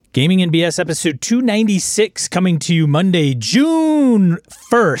Gaming and BS episode 296 coming to you Monday, June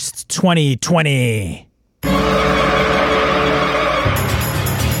 1st, 2020.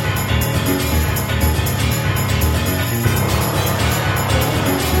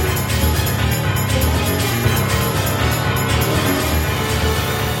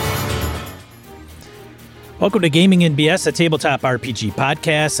 Welcome to Gaming and BS, a tabletop RPG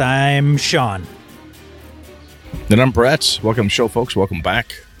podcast. I'm Sean. And I'm Brett. Welcome to the show, folks. Welcome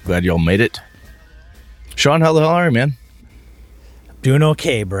back. Glad you all made it. Sean, how the hell are you, man? Doing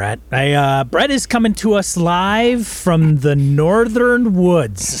okay, Brett. Brett is coming to us live from the northern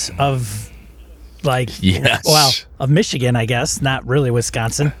woods of, of Michigan, I guess. Not really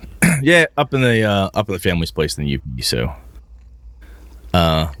Wisconsin. Yeah, up in the family's place in the UP. So,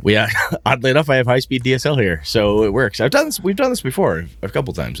 oddly enough, I have high-speed DSL here, so it works. We've done this before a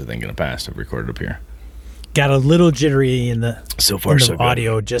couple times, I think, in the past. I've recorded up here. Got a little jittery in the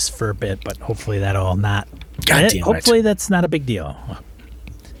audio good. just for a bit, but hopefully that'll not. Hopefully that's not a big deal. All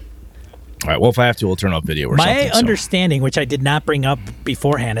right. Well, if I have to, we'll turn off video or something. My understanding, which I did not bring up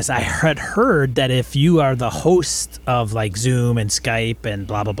beforehand, is I had heard that if you are the host of like Zoom and Skype and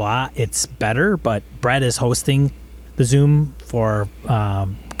blah blah blah, it's better. But Brett is hosting the Zoom for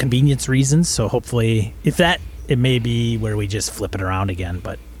convenience reasons, so hopefully, it may be where we just flip it around again,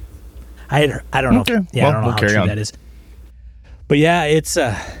 but. I don't know. Okay. I don't know how true that is. But yeah, it's.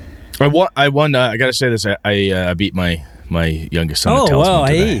 I won. I gotta say this. I beat my youngest son. Oh well,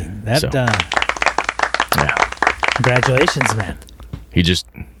 hey, that. Yeah. Congratulations, man. He just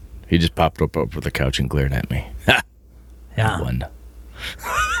popped up over the couch and glared at me. Yeah. I won.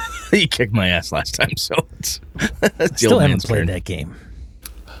 He kicked my ass last time, so it's. Still haven't played that game.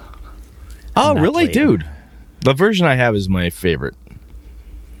 Oh really, dude? The version I have is my favorite.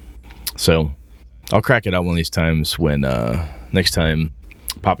 So, I'll crack it out one of these times when next time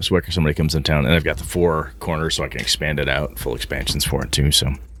Papa Swick or somebody comes in town, and I've got the 4 corners so I can expand it out, full expansions for it too.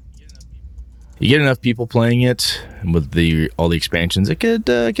 So, you get enough people playing it with all the expansions, it could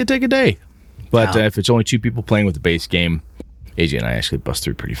take a day. But if it's only 2 people playing with the base game, AJ and I actually bust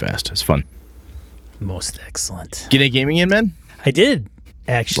through pretty fast. It's fun. Most excellent. Get any gaming in, man? I did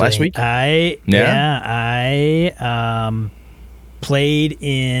actually last week. I played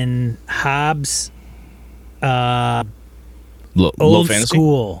in Hobbs' low fantasy?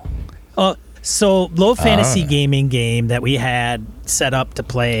 School. Low fantasy gaming game that we had set up to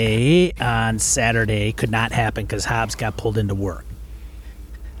play on Saturday could not happen because Hobbs got pulled into work.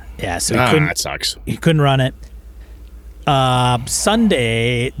 Yeah, so he couldn't. That sucks. He couldn't run it.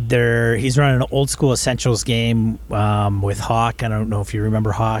 Sunday, he's running an old school Essentials game with Hawk. I don't know if you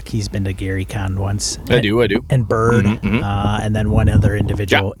remember Hawk. He's been to Gary Con once. I do. And Bird, and then one other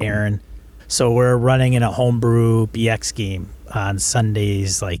individual, Aaron. So we're running in a homebrew BX game on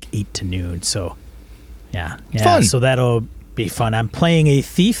Sundays, like 8 to noon. So, yeah. Fun. So that'll be fun. I'm playing a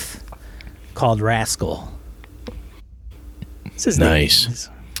thief called Rascal. This is nice.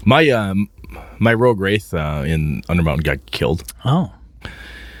 My Rogue Wraith in Undermountain got killed. Oh.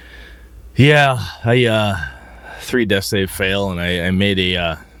 Yeah, 3 death save fail, and I made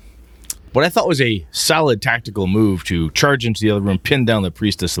what I thought was a solid tactical move to charge into the other room, pin down the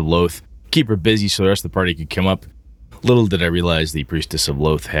Priestess of Loath, keep her busy so the rest of the party could come up. Little did I realize the Priestess of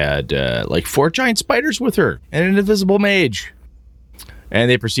Loath had 4 giant spiders with her and an invisible mage. And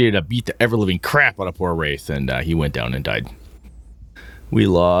they proceeded to beat the ever-living crap out of poor Wraith, and he went down and died. We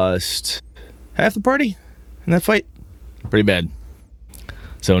lost half the party in that fight. Pretty bad.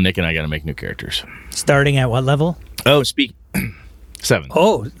 So Nick and I got to make new characters. Starting at what level? Oh, 7th.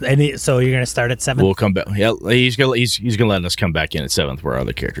 Oh, so you're going to start at 7th? We'll come back. Yeah, he's gonna let us come back in at 7th where our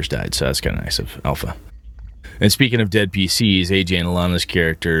other characters died. So that's kind of nice of Alpha. And speaking of dead PCs, AJ and Alana's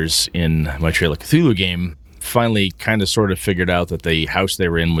characters in my Trail of Cthulhu game finally kind of sort of figured out that the house they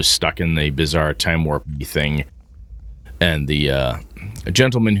were in was stuck in the bizarre time warp thing. And a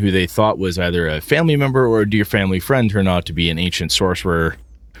gentleman who they thought was either a family member or a dear family friend turned out to be an ancient sorcerer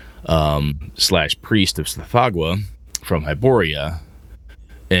 / priest of Sthagwa from Hyboria.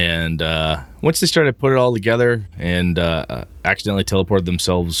 And once they started to put it all together and accidentally teleported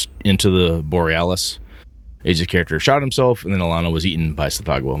themselves into the Borealis, AJ's character shot himself, and then Alana was eaten by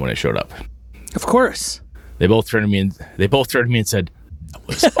Sthagwa when it showed up. Of course. They both turned to me and said, "That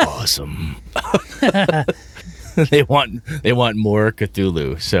was awesome." They want more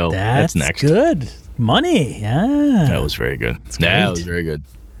Cthulhu, so that's next. Good money, yeah. That was very good. That was very good.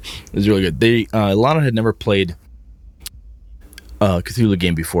 It was really good. Lana had never played a Cthulhu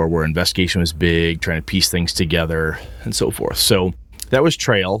game before, where investigation was big, trying to piece things together and so forth. So that was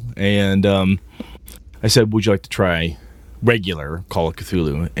Trail, and I said, "Would you like to try regular Call of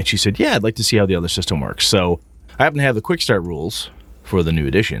Cthulhu, and she said, "Yeah, I'd like to see how the other system works." So I happen to have the quick start rules for the new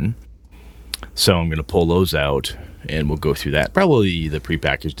edition, so I'm going to pull those out and we'll go through that. Probably the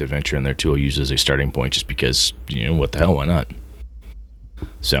prepackaged adventure in there too. I'll use as a starting point, just because what the hell, why not?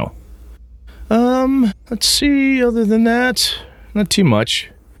 So, let's see. Other than that, not too much.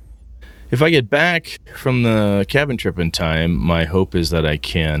 If I get back from the cabin trip in time, my hope is that I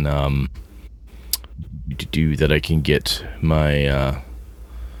can get my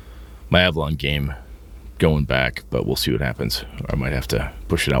my Avalon game going back, but we'll see what happens. I might have to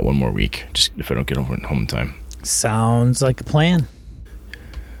push it out one more week, just if I don't get home in time. Sounds like a plan.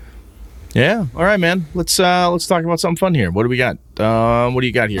 Yeah. All right, man. Let's talk about something fun here. What do we got? What do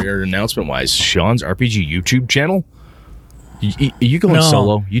you got here, announcement wise? Sean's RPG YouTube channel. You going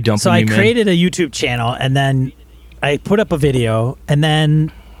solo? You dumping so me, I man? created a YouTube channel, and then I put up a video, and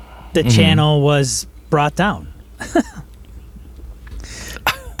then the channel was brought down.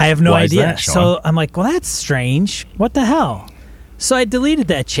 I have no Why is idea. that, Sean? So I'm like, well, that's strange. What the hell? So I deleted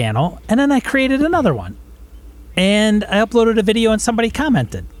that channel, and then I created another one. And I uploaded a video, and somebody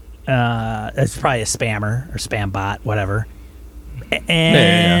commented. It's probably a spammer or spam bot, whatever.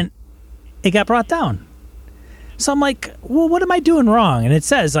 And it got brought down. So I'm like, well, what am I doing wrong? And it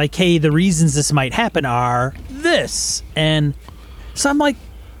says, like, hey, the reasons this might happen are this. And so I'm like,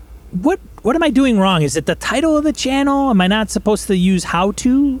 what am I doing wrong? Is it the title of the channel? Am I not supposed to use how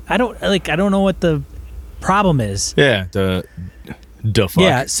to? I don't know what the problem is. Yeah, the fuck.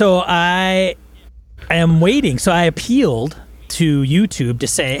 Yeah, so I am waiting. So I appealed to YouTube to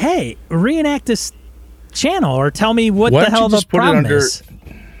say, hey, reenact this channel or tell me what the hell the problem is.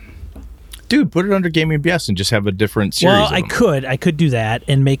 Dude, put it under Gaming BS and just have a different series. Well, of them. I could do that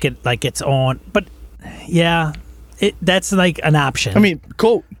and make it like its own. But yeah, that's like an option. I mean,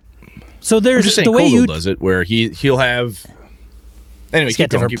 Cole. So there's just saying, the way Cole you does it, where he'll have. Anyway, he's got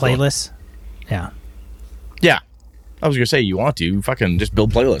different playlists. Yeah. Yeah, I was gonna say you want to fucking just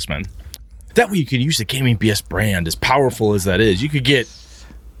build playlists, man. That way you can use the Gaming BS brand, as powerful as that is. You could get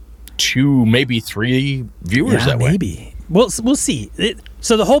 2, maybe 3 viewers that way. Maybe. We'll see.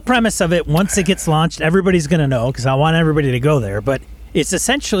 So the whole premise of it, once it gets launched, everybody's going to know because I want everybody to go there. But it's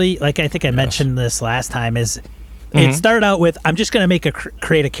essentially, like I think I mentioned this last time, is it started out with, I'm just going to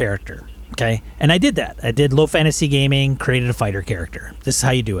create a character, okay? And I did that. I did low fantasy gaming, created a fighter character. This is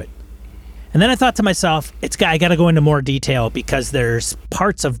how you do it. And then I thought to myself, I got to go into more detail because there's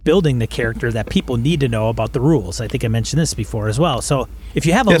parts of building the character that people need to know about the rules. I think I mentioned this before as well. So if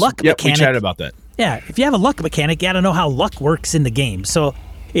you have a luck mechanic, we chatted about that. Yeah, if you have a luck mechanic, you got to know how luck works in the game. So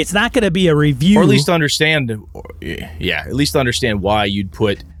it's not going to be a review, or at least understand why you'd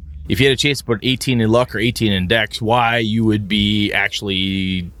put, if you had a chance to put 18 in luck or 18 in dex, why you would be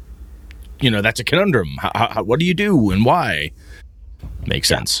actually, that's a conundrum. What do you do and why? Makes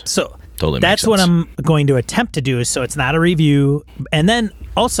sense. So totally that's what I'm going to attempt to do. So it's not a review. And then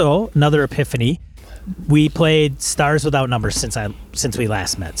also another epiphany. We played Stars Without Numbers since we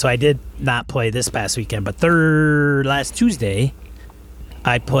last met. So I did not play this past weekend, but last Tuesday,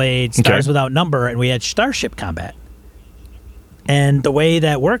 I played Stars Without Number, and we had starship combat. And the way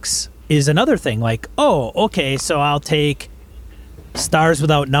that works is another thing. Like, so I'll take Stars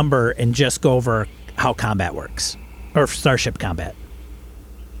Without Number and just go over how combat works, or starship combat.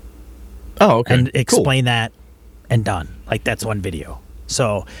 Oh, okay. And explain that, and done. Like, that's one video.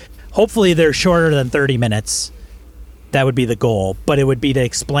 So hopefully they're shorter than 30 minutes. That would be the goal. But it would be to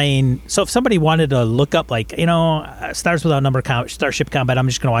explain. So if somebody wanted to look up, like, Stars Without Number, Starship Combat, I'm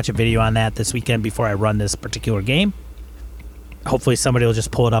just going to watch a video on that this weekend before I run this particular game. Hopefully somebody will just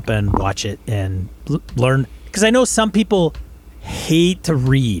pull it up and watch it and learn. Because I know some people hate to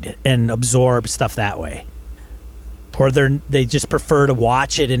read and absorb stuff that way. Or they just prefer to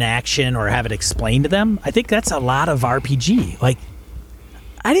watch it in action or have it explained to them. I think that's a lot of RPG. Like,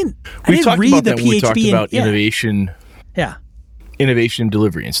 I didn't read the PHP. We talked about innovation. Yeah. Innovation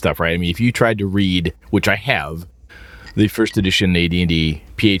delivery and stuff, right? I mean, if you tried to read, which I have, the first edition AD&D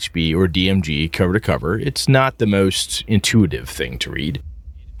PHP or DMG cover to cover, it's not the most intuitive thing to read.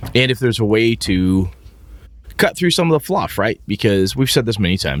 And if there's a way to cut through some of the fluff, right? Because we've said this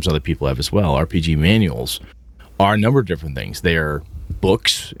many times, other people have as well, RPG manuals are a number of different things. They are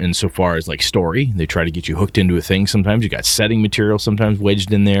books insofar as like story. They try to get you hooked into a thing. Sometimes you got setting material sometimes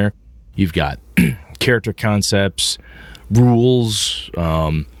wedged in there. You've got character concepts, rules,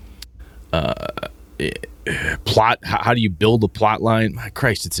 plot. How do you build a plot line? My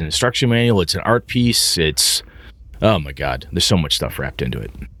Christ, it's an instruction manual. It's an art piece. It's, oh my God, there's so much stuff wrapped into it.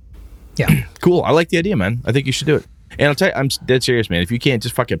 Yeah. Cool. I like the idea, man. I think you should do it. And I'll tell you, I'm dead serious, man. If you can't,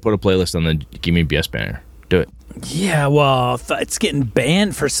 just fucking put a playlist on the Gaming BS banner. do it. Yeah, well, if it's getting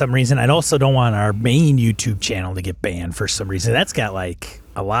banned for some reason. I also don't want our main YouTube channel to get banned for some reason. That's got like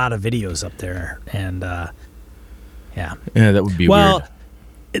a lot of videos up there, and yeah, that would be weird.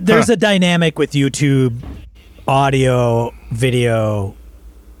 There's a dynamic with YouTube audio, video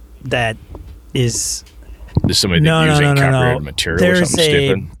that is. Is somebody using copyrighted material or something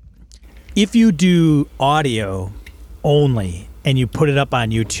stupid? If you do audio only and you put it up on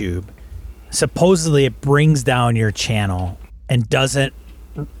YouTube, supposedly it brings down your channel and doesn't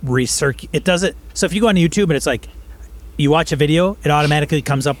recirculate. It doesn't. So if you go on YouTube and it's like you watch a video, it automatically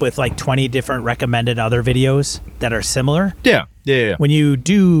comes up with like 20 different recommended other videos that are similar. Yeah. When you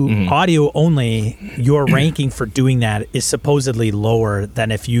do audio only, your ranking for doing that is supposedly lower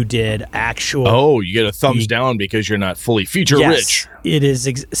than if you did actual. Oh, you get a thumbs down because you're not fully feature rich. It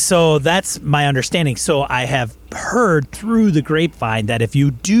is. So that's my understanding. So I have heard through the grapevine that if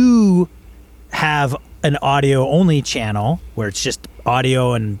you do have an audio only channel where it's just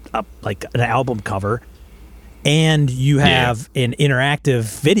audio and like an album cover, and you have an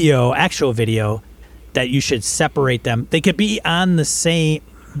interactive video, actual video, that you should separate them. They could be on the same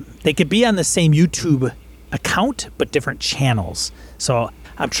YouTube account, but different channels. So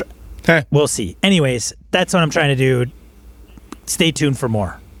we'll see. Anyways, that's what I'm trying to do. Stay tuned for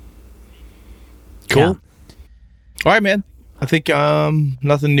more. Cool. Yeah. All right, man. I think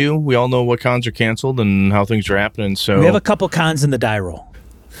nothing new. We all know what cons are canceled and how things are happening. So we have a couple cons in the die roll.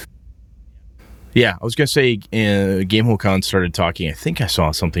 Yeah, I was going to say GameholeCon started talking. I think I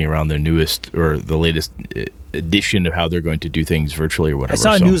saw something around their newest or the latest edition of how they're going to do things virtually or whatever. I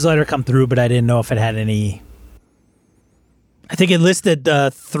saw a newsletter come through, but I didn't know if it had any. I think it listed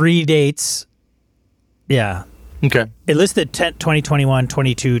 3 dates. Yeah. Okay. It listed 2021,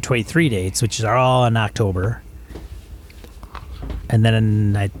 22, 23 dates, which are all in October. And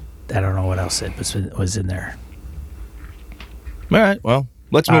then I don't know what else it was in there. All right, well.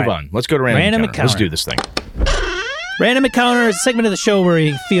 Let's move on. Let's go to Random Encounter. Let's do this thing. Random Encounter is a segment of the show where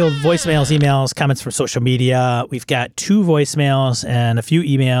we field voicemails, emails, comments from social media. We've got 2 voicemails and a few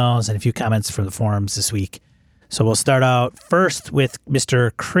emails and a few comments from the forums this week. So we'll start out first with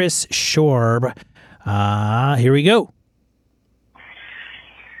Mr. Chris Shorb. Here we go.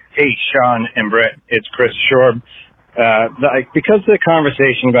 Hey, Sean and Brett. It's Chris Shorb. Because the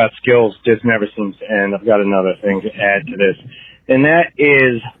conversation about skills just never seems to end, I've got another thing to add to this. And that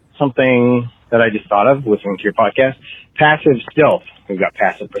is something that I just thought of listening to your podcast. Passive stealth. We've got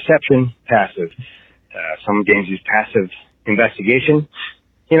passive perception, passive. Some games use passive investigation.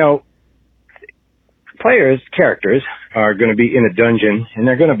 You know, characters are going to be in a dungeon, and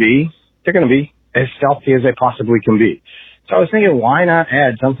they're going to be as stealthy as they possibly can be. So I was thinking, why not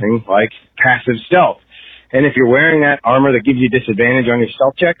add something like passive stealth? And if you're wearing that armor that gives you disadvantage on your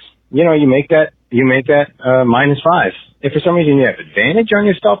stealth checks, you know, you make that -5. If for some reason you have advantage on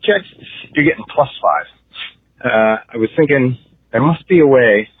your stealth checks, you're getting +5. I was thinking there must be a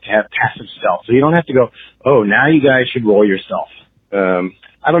way to have passive stealth, so you don't have to go, oh, now you guys should roll your stealth.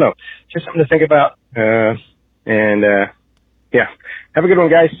 I don't know. Just something to think about. Yeah. Have a good one,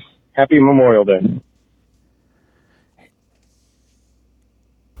 guys. Happy Memorial Day.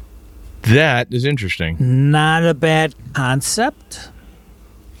 That is interesting. Not a bad concept.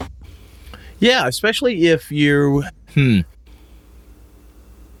 Yeah, especially if you... I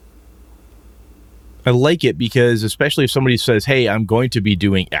like it because especially if somebody says, hey, I'm going to be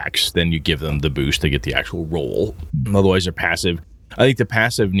doing X, then you give them the boost to get the actual roll. Otherwise, they're passive. I think the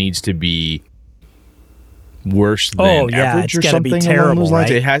passive needs to be worse than average or something. Be terrible,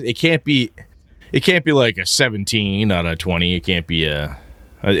 right? It can't be like a 17 out of 20. It can't be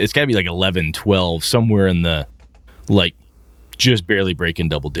it's got to be like 11, 12, somewhere in the, like, just barely breaking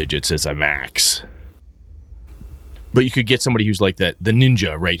double digits as a max. But you could get somebody who's like the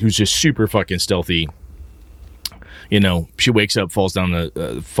ninja, right? Who's just super fucking stealthy. You know, she wakes up, falls down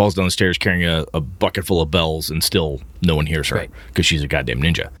the stairs carrying a bucket full of bells, and still no one hears her because she's a goddamn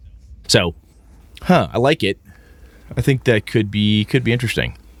ninja. So, I like it. I think that could be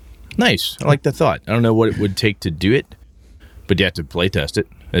interesting. Nice. I like that thought. I don't know what it would take to do it, but you have to play test it.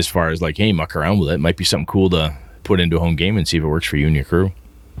 As far as like, hey, muck around with it. Might be something cool to put into a home game and see if it works for you and your crew.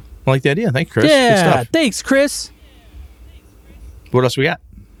 I like the idea. Thanks, Chris. Yeah, good stuff. Thanks, Chris. What else we got?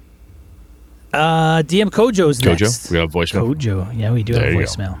 DM Kojo's next. We have a voicemail. Kojo. Yeah, we do have a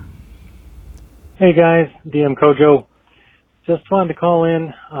voicemail. Hey, guys. DM Kojo. Just wanted to call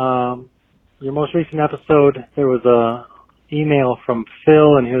in. Your most recent episode, there was a email from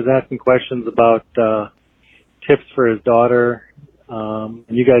Phil, and he was asking questions about tips for his daughter. And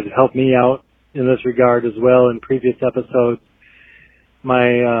you guys have helped me out in this regard as well in previous episodes.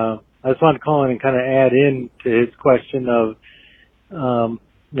 My I just wanted to call in and kind of add in to his question of,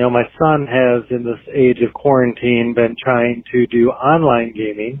 my son has, in this age of quarantine, been trying to do online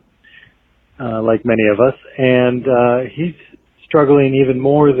gaming, like many of us, and he's struggling even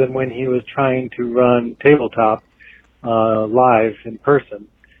more than when he was trying to run tabletop live in person.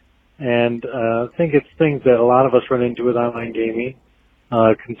 And I think it's things that a lot of us run into with online gaming,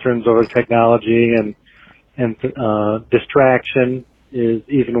 concerns over technology and distraction is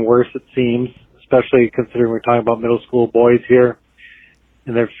even worse, it seems, especially considering we're talking about middle school boys here,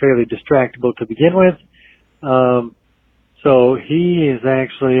 and they're fairly distractible to begin with. So he is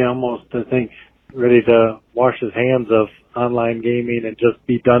actually almost, I think, ready to wash his hands of online gaming and just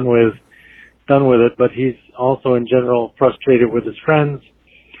be done with it. But he's also in general frustrated with his friends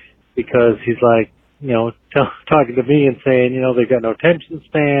because he's like, talking to me and saying, they've got no attention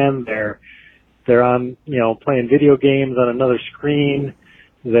span. They're on, playing video games on another screen.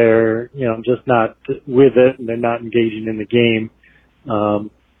 They're, just not with it, and they're not engaging in the game.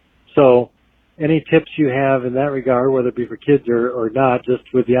 So any tips you have in that regard, whether it be for kids or not, just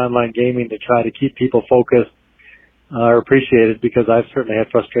with the online gaming to try to keep people focused, are appreciated, because I've certainly had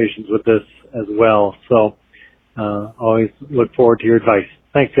frustrations with this as well. So always look forward to your advice.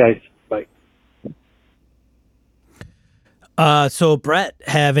 Thanks, guys. Bye. So Brett,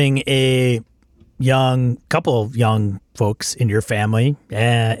 having a couple of young folks in your family,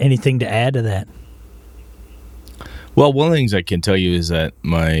 anything to add to that? Well, one of the things I can tell you is that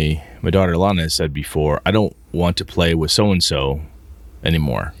my daughter Lana has said before, I don't want to play with so-and-so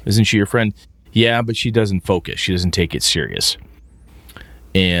anymore. Isn't she your friend? Yeah, but she doesn't focus. She doesn't take it serious.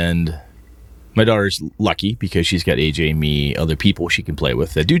 And my daughter's lucky because she's got AJ, me, other people she can play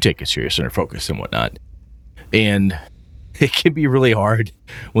with that do take it serious and are focused and whatnot. And it can be really hard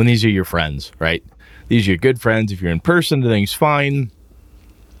when these are your friends, right? These are your good friends. If you're in person, everything's fine.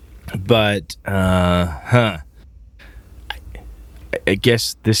 But, I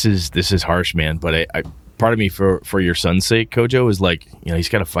guess this is harsh, man. But I part of me for your son's sake, Kojo, is like, he's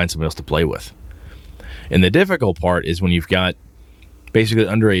got to find someone else to play with. And the difficult part is when you've got basically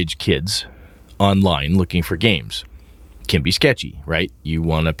underage kids online looking for games. It can be sketchy, right? You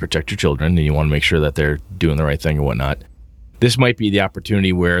want to protect your children and you want to make sure that they're doing the right thing and whatnot. This might be the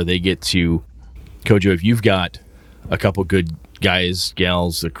opportunity where they get to, Kojo, if you've got a couple good guys,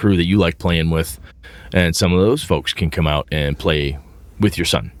 gals, the crew that you like playing with, and some of those folks can come out and play with your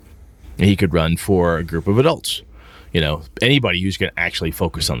son. And he could run for a group of adults. Anybody who's going to actually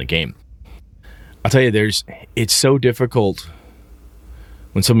focus on the game. I'll tell you, it's so difficult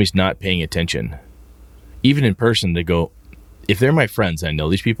when somebody's not paying attention, even in person, to go, if they're my friends, I know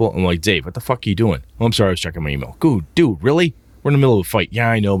these people, I'm like, Dave, what the fuck are you doing? Oh, I'm sorry, I was checking my email. Dude, really? We're in the middle of a fight. Yeah,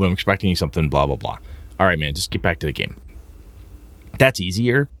 I know, but I'm expecting something, blah, blah, blah. All right, man, just get back to the game. That's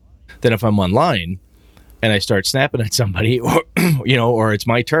easier than if I'm online and I start snapping at somebody, or, or it's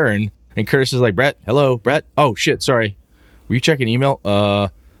my turn, and Curtis is like, Brett, hello, Brett. Oh, shit, sorry. Were you checking email?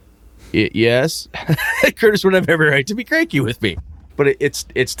 Yes. Curtis would have every right to be cranky with me. But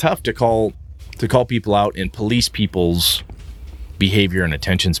it's tough to call people out and police people's behavior and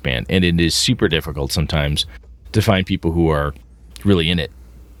attention span, and it is super difficult sometimes to find people who are really in it.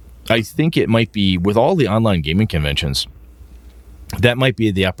 I think it might be, with all the online gaming conventions, that might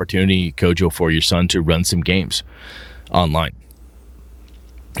be the opportunity, Kojo, for your son to run some games online.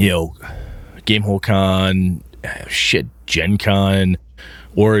 GameholeCon, Gen Con,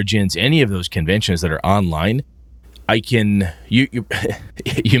 Origins, any of those conventions that are online. You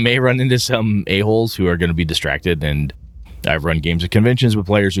may run into some a-holes who are going to be distracted, and I've run games at conventions with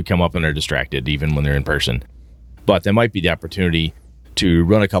players who come up and are distracted even when they're in person. But that might be the opportunity to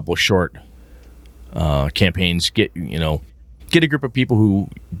run a couple short campaigns, get a group of people who,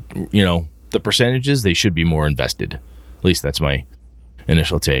 the percentages, they should be more invested. At least that's my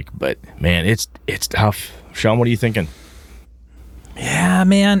initial take. But man, it's tough. Sean, what are you thinking? Yeah,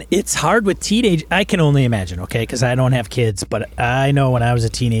 man, it's hard with teenage. I can only imagine, okay, because I don't have kids, but I know when I was a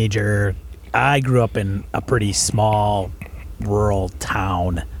teenager, I grew up in a pretty small rural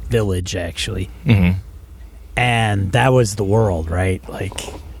town, village, actually. Mm-hmm. And that was the world, right? Like,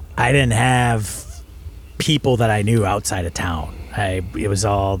 I didn't have people that I knew outside of town. It was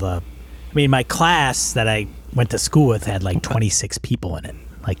all my class that I went to school with had like 26 people in it.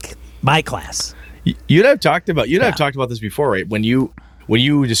 Like, my class. You'd have talked about this before, right? When you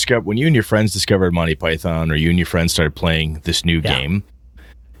and your friends discovered Monty Python, or you and your friends started playing this new game,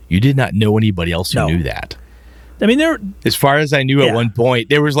 you did not know anybody else who knew that. I mean, as far as I knew at one point,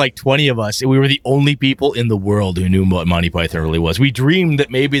 there was like 20 of us, and we were the only people in the world who knew what Monty Python really was. We dreamed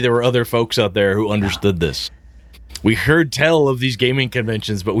that maybe there were other folks out there who understood this. We heard tell of these gaming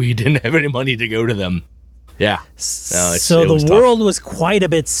conventions, but we didn't have any money to go to them. Yeah. No, so the world was quite a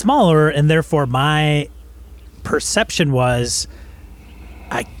bit smaller, and therefore my perception was,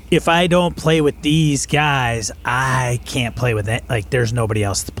 if I don't play with these guys, I can't play with it. Like, there's nobody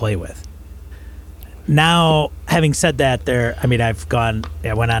else to play with. Now, having said that,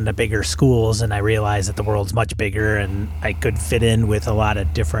 I went on to bigger schools, and I realized that the world's much bigger, and I could fit in with a lot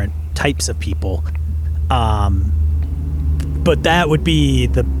of different types of people. But that would be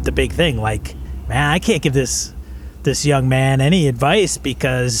the big thing. Like, man, I can't give this young man any advice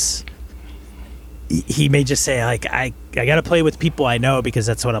because he may just say, like, I got to play with people I know because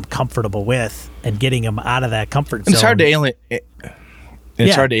that's what I'm comfortable with, and getting him out of that comfort zone. It's hard to alienate.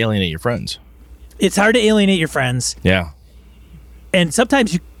 It's hard to alienate your friends. It's hard to alienate your friends. Yeah. And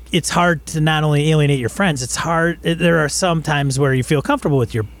sometimes it's hard to not only alienate your friends, it's hard. There are some times where you feel comfortable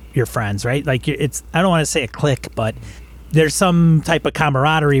with your friends, right? Like, I don't want to say a clique, but there's some type of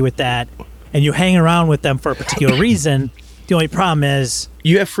camaraderie with that, and you hang around with them for a particular reason. The only problem is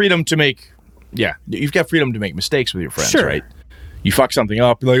you have freedom to make. Yeah, you've got freedom to make mistakes with your friends, sure. Right? You fuck something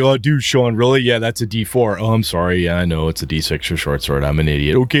up, you're like, oh, dude, Sean, really? Yeah, that's a D4. Oh, I'm sorry. Yeah, I know it's a D6 for short sword. I'm an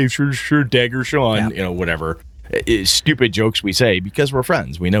idiot. Okay, sure, dagger, Sean. Yeah. Whatever. Stupid jokes we say because we're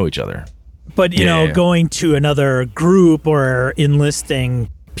friends. We know each other. But, going to another group or enlisting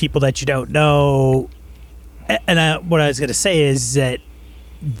people that you don't know, and what I was going to say is that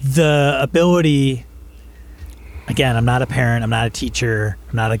the ability, again, I'm not a parent, I'm not a teacher,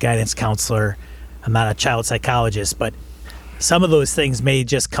 I'm not a guidance counselor, I'm not a child psychologist, but some of those things may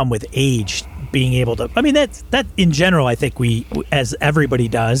just come with age, being able to, that in general, I think we, as everybody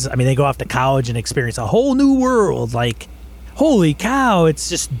does, they go off to college and experience a whole new world, like, holy cow, it's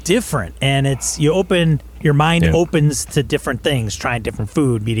just different. And your mind opens to different things, trying different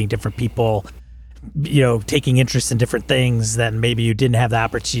food, meeting different people, taking interest in different things that maybe you didn't have the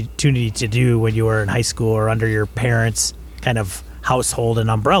opportunity to do when you were in high school or under your parents' kind of household and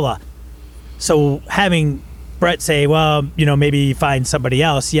umbrella. So having Brett say, well, maybe find somebody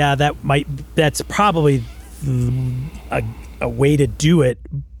else. Yeah, that's probably a way to do it.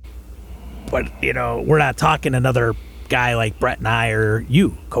 But, we're not talking another guy like Brett and I or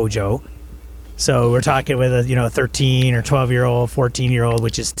you, Kojo. So we're talking with a 13 or 12-year-old, 14-year-old,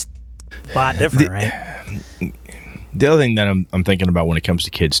 which is a lot different, right? The other thing that I'm thinking about when it comes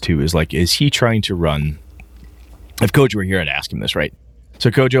to kids too is, like, is he trying to run? If Kojo were here, I'd ask him this, right? So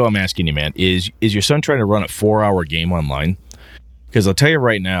Kojo, I'm asking you, man, is your son trying to run a 4-hour game online? Because I'll tell you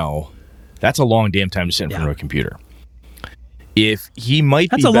right now, that's a long damn time to sit in front of a computer. If he might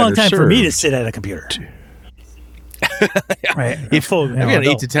that's be a long time served, for me to sit at a computer. Right. If I've got an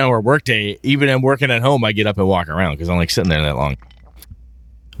 8 to 10 hour workday, even I'm working at home, I get up and walk around because I'm like sitting there that long.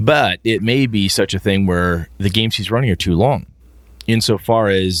 But it may be such a thing where the games he's running are too long, insofar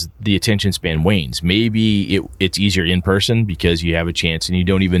as the attention span wanes. Maybe it's easier in person because you have a chance and you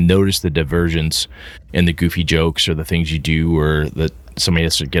don't even notice the diversions and the goofy jokes or the things you do, or that somebody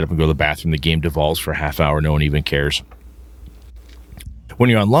has to get up and go to the bathroom. The game devolves for a half hour. No one even cares. When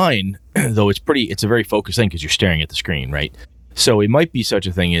you're online, though, it's a very focused thing because you're staring at the screen, right? So it might be such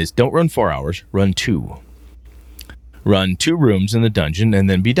a thing as, don't run 4 hours, run 2. Run 2 rooms in the dungeon and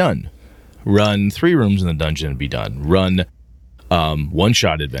then be done. Run 3 rooms in the dungeon and be done. Run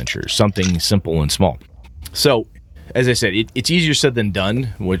one-shot adventures, something simple and small. So, as I said, it's easier said than done,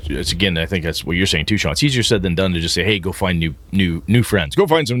 which is, again, I think that's what you're saying too, Sean. It's easier said than done to just say, hey, go find new friends. Go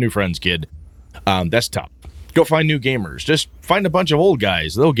find some new friends, kid. That's tough. Go find new gamers. Just find a bunch of old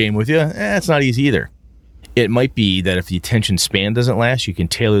guys. They'll game with you. It's not easy either. It might be that if the attention span doesn't last, you can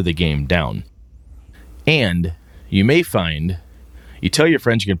tailor the game down. And you may find, you tell your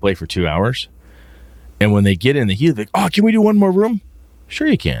friends you can play for 2 hours, and when they get in the heat, they're like, oh, can we do one more room? Sure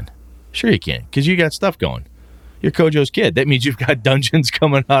you can. Because you got stuff going. You're Kojo's kid. That means you've got dungeons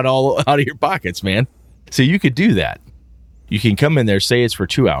coming out all out of your pockets, man. So you could do that. You can come in there, say it's for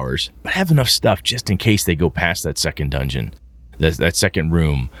 2 hours, but have enough stuff just in case they go past that second dungeon, that second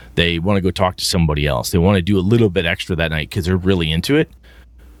room. They want to go talk to somebody else. They want to do a little bit extra that night because they're really into it.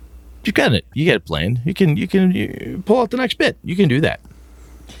 You got it. You got it planned. You can pull out the next bit. You can do that.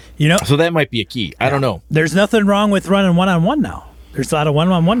 So that might be a key. I don't know. There's nothing wrong with running one-on-one now. There's a lot of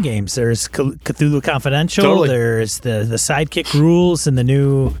one-on-one games. There's Cthulhu Confidential. Totally. There's the Sidekick rules and the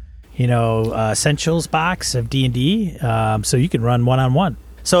new, Essentials box of D&D. So you can run one-on-one.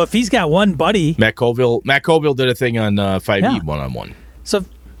 So if he's got one buddy, Matt Colville did a thing on 5e one-on-one. So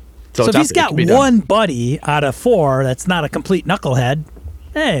if he's got one buddy out of 4 that's not a complete knucklehead,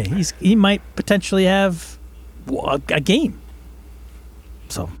 hey, he might potentially have a game.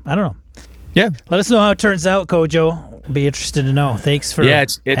 So I don't know. Yeah. Let us know how it turns out, Kojo. Be interested to know. Thanks for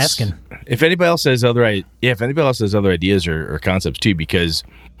it's asking. If anybody else has other ideas or concepts too, because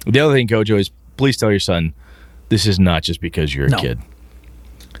the other thing, Kojo, is please tell your son this is not just because you're a kid.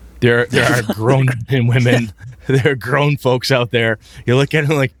 There are grown men and women. There are grown folks out there. You look at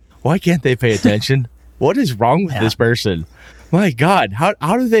them like, why can't they pay attention? What is wrong with this person? My God,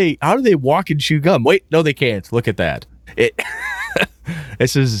 how do they walk and chew gum? Wait, no, they can't. Look at that.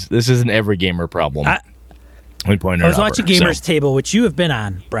 This is an every gamer problem. I was watching Gamers Table, which you have been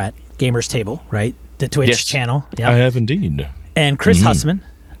on, Brett. Gamers Table, right? The Twitch channel. Yep. I have indeed. And Chris Hussman.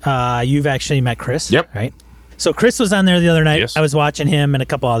 You've actually met Chris. Yep. Right? So Chris was on there the other night. Yes. I was watching him and a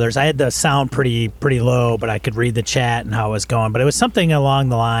couple others. I had the sound pretty low, but I could read the chat and how it was going. But it was something along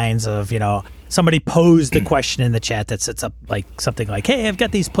the lines of, somebody posed a question in the chat that sets up like something like, hey, I've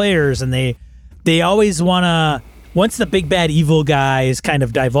got these players, and they always want to, once the big bad evil guy is kind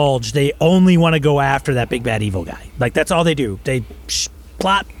of divulged, they only want to go after that big bad evil guy. Like, that's all they do. They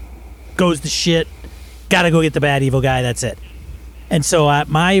plot goes to shit, gotta go get the bad evil guy, that's it. And so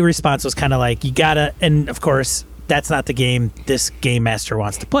my response was kind of like, you gotta, and of course, that's not the game this game master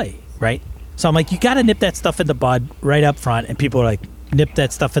wants to play, right? So I'm like, you gotta nip that stuff in the bud right up front. And people are like, nip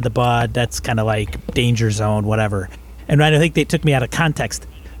that stuff in the bud, that's kind of like danger zone, whatever. And I think they took me out of context.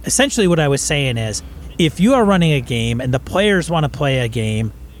 Essentially what I was saying is, if you are running a game and the players want to play a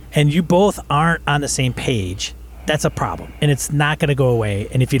game and you both aren't on the same page, that's a problem. And it's not going to go away.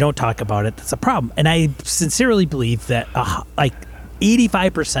 And if you don't talk about it, that's a problem. And I sincerely believe that like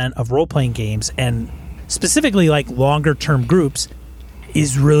 85% of role-playing games, and specifically like longer-term groups,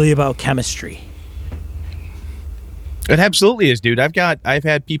 is really about chemistry. It absolutely is, dude. I've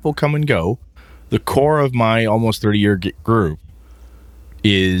had people come and go. The core of my almost 30-year group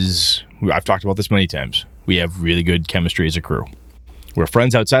is, I've talked about this many times, we have really good chemistry as a crew. We're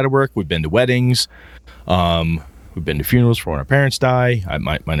friends outside of work. We've been to weddings. We've been to funerals for when our parents die.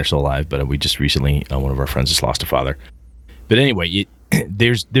 Mine are still alive, but we just recently, one of our friends just lost a father. But anyway,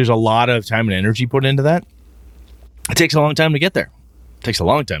 there's a lot of time and energy put into that. It takes a long time to get there.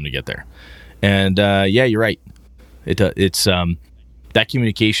 And yeah, you're right. It's that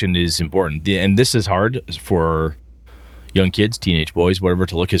communication is important. And this is hard for young kids, teenage boys, whatever,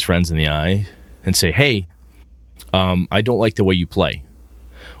 to look his friends in the eye and say, hey, I don't like the way you play.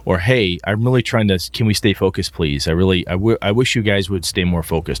 Or, hey, I'm really trying to, can we stay focused, please? I wish you guys would stay more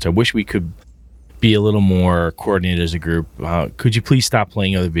focused. I wish we could be a little more coordinated as a group. Could you please stop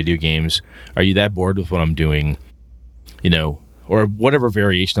playing other video games? Are you that bored with what I'm doing? Or whatever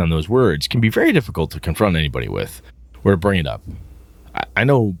variation on those words can be very difficult to confront anybody with or bring it up. I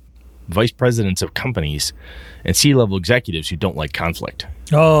know vice presidents of companies and C-level executives who don't like conflict.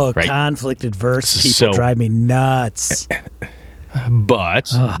 Oh, right? Conflict adverse people drive me nuts.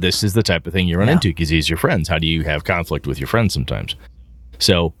 But this is the type of thing you run into because he's your friends. How do you have conflict with your friends sometimes?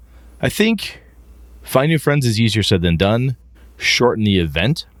 So I think find new friends is easier said than done. Shorten the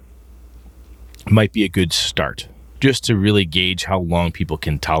event might be a good start, just to really gauge how long people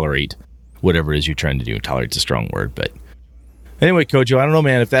can tolerate whatever it is you're trying to do. Tolerate's a strong word, but anyway, Kojo, I don't know,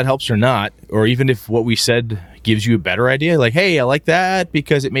 man, if that helps or not, or even if what we said gives you a better idea, like, hey, I like that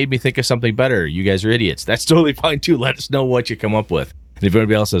because it made me think of something better. You guys are idiots. That's totally fine, too. Let us know what you come up with. And if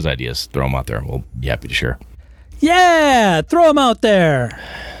anybody else has ideas, throw them out there. We'll be happy to share. Yeah, throw them out there.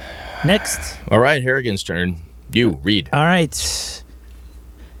 Next. All right, Harrigan's turn. You, read. All right.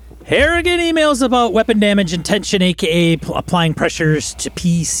 Harrigan emails about weapon damage and tension, a.k.a. applying pressures to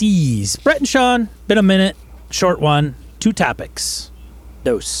PCs. Brett and Sean, been a minute. Short one. 2 topics.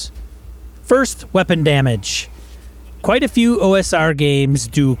 Dose. First, weapon damage. Quite a few OSR games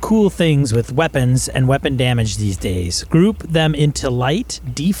do cool things with weapons and weapon damage these days. Group them into light,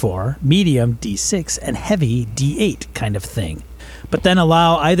 D4, medium, D6, and heavy, D8 kind of thing. But then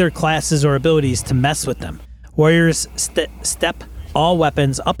allow either classes or abilities to mess with them. Warriors step all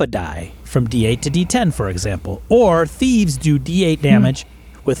weapons up a die, from D8 to D10, for example. Or thieves do D8 damage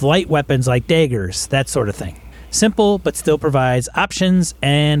with light weapons like daggers, that sort of thing. Simple, but still provides options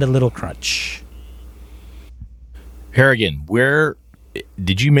and a little crunch. Harrigan, where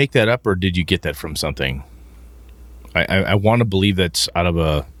did you make that up, or did you get that from something? I want to believe that's out of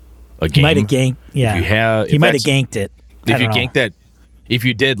a game. He might have ganked. Yeah, he might have ganked it. If you ganked that, if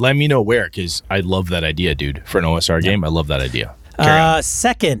you did, let me know where, because I love that idea, dude. For an OSR game, I love that idea.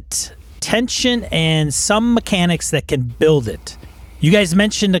 Second, tension and some mechanics that can build it. You guys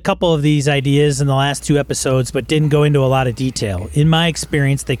mentioned a couple of these ideas in the last 2 episodes, but didn't go into a lot of detail. In my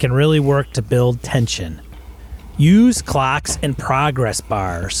experience, they can really work to build tension. Use clocks and progress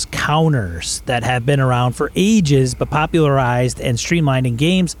bars, counters that have been around for ages but popularized and streamlined in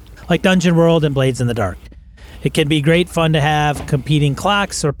games like Dungeon World and Blades in the Dark. It can be great fun to have competing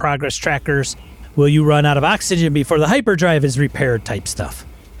clocks or progress trackers. Will you run out of oxygen before the hyperdrive is repaired type stuff.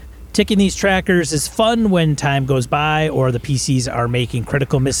 Ticking these trackers is fun when time goes by or the PCs are making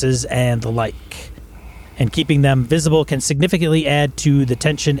critical misses and the like. And keeping them visible can significantly add to the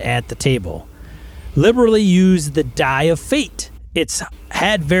tension at the table. Liberally use the Die of Fate. It's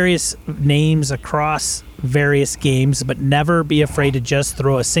had various names across various games, but never be afraid to just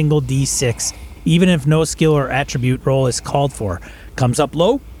throw a single D6, even if no skill or attribute roll is called for. Comes up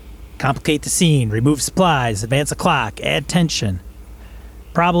low, complicate the scene, remove supplies, advance a clock, add tension.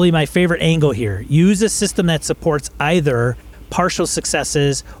 Probably my favorite angle here. Use a system that supports either partial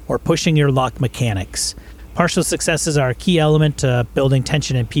successes or pushing your luck mechanics. Partial successes are a key element to building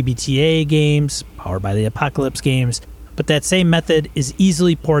tension in PBTA games, Powered by the Apocalypse games, but that same method is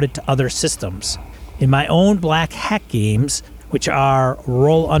easily ported to other systems. In my own Black Hack games, which are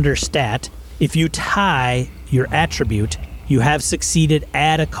roll under stat, if you tie your attribute, you have succeeded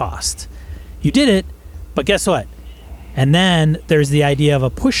at a cost. You did it, but guess what? And then there's the idea of a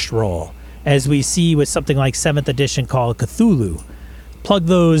push roll, as we see with something like 7th edition called Cthulhu. Plug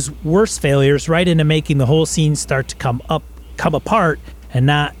those worst failures right into making the whole scene start to come apart, and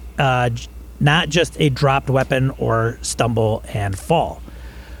not just a dropped weapon or stumble and fall.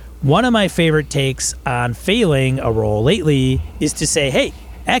 One of my favorite takes on failing a roll lately is to say, hey,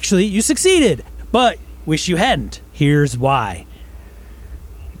 actually, you succeeded, but wish you hadn't. Here's why.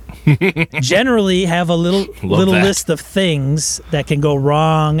 Generally have a little list of things that can go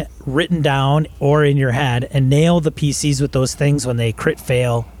wrong written down or in your head, and nail the PCs with those things when they crit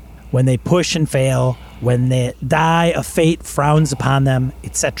fail, when they push and fail, when the Die of Fate frowns upon them,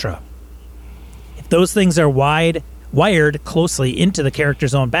 etc. If those things are wired closely into the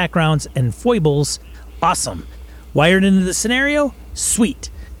character's own backgrounds and foibles, awesome. Wired into the scenario? Sweet.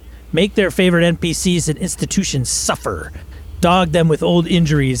 Make their favorite NPCs and institutions suffer. Dog them with old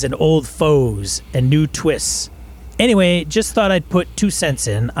injuries and old foes and new twists. Anyway, just thought I'd put 2 cents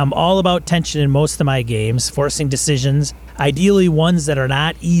in. I'm all about tension in most of my games, forcing decisions, ideally ones that are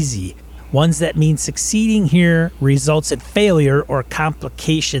not easy, ones that mean succeeding here results in failure or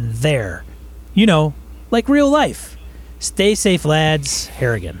complication there. You know, like real life. Stay safe, lads.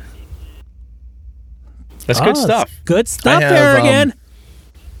 Harrigan. That's good stuff. Good stuff, Harrigan.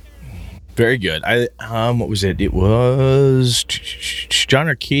 Very good. What was it? It was John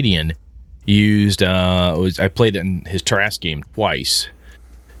Arcadian used. I played it in his Tarrasque game twice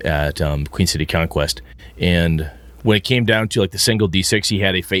at Queen City Conquest, and when it came down to like the single D6, he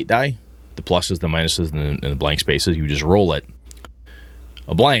had a fate die, the pluses, the minuses, and the blank spaces. You would just roll it.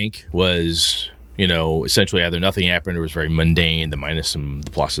 A blank was, essentially either nothing happened or it was very mundane. The minus and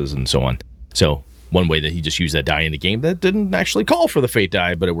the pluses and so on. So. One way that he just used that die in the game that didn't actually call for the fate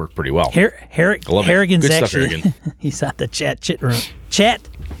die, but it worked pretty well. Harrigan's good actually, stuff, Harrigan. He's at the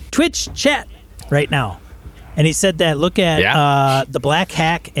Twitch chat right now. And he said that look at the Black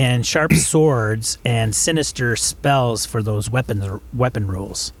Hack and Sharp Swords and Sinister Spells for those weapon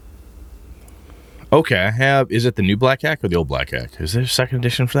rules. Okay, I have. Is it the new Black Hack or the old Black Hack? Is there a second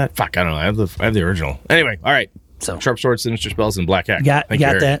edition for that? Fuck, I don't know. I have the original. Anyway, all right. So Sharp Swords, Sinister Spells, and Black Hack. Got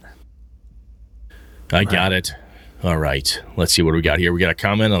that. I got it. All right. Let's see what we got here. We got a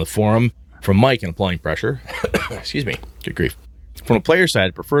comment on the forum from Mike on Applying Pressure. Excuse me. Good grief. From a player side,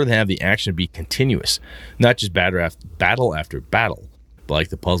 I prefer to have the action be continuous, not just battle after battle, but like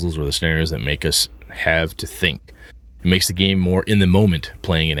the puzzles or the scenarios that make us have to think. It makes the game more in the moment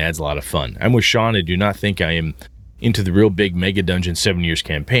playing and adds a lot of fun. I'm with Sean. I do not think I am into the real big Mega Dungeon 7 Years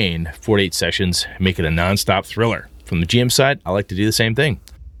campaign. 4 to 8 sessions make it a non-stop thriller. From the GM side, I like to do the same thing.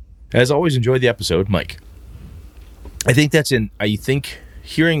 As always, enjoyed the episode, Mike. I think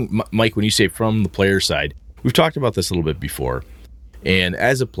hearing Mike when you say from the player side, we've talked about this a little bit before. And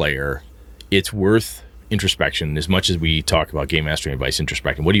as a player, it's worth introspection as much as we talk about game mastering advice,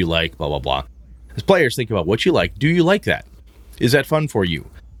 introspection. What do you like? Blah, blah, blah. As players, think about what you like. Do you like that? Is that fun for you?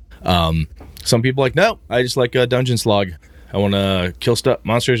 Some people are like, no, I just like a dungeon slog. I want to kill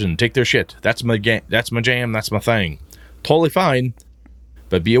monsters and take their shit. That's my game. That's my jam. That's my thing. Totally fine.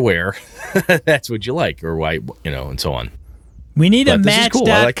 But be aware that's what you like or why, and so on. We need a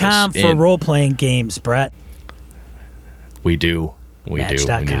Match.com like for role-playing games, Brett. We do. We need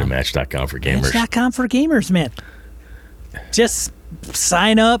a Match.com for gamers. Match.com for gamers, man. Just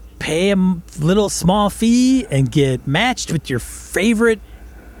sign up, pay a little small fee, and get matched with your favorite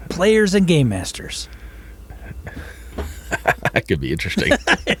players and game masters. That could be interesting.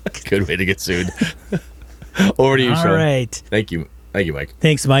 Good way to get sued. Over to you, Sean. All right. Thank you. Thank you, Mike.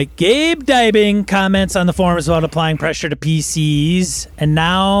 Thanks, Mike. Gabe Dybing comments on the forums about applying pressure to PCs, and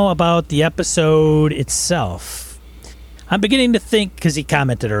now about the episode itself. I'm beginning to think, because he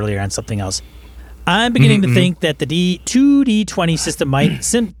commented earlier on something else, I'm beginning to think that the 2D20 system might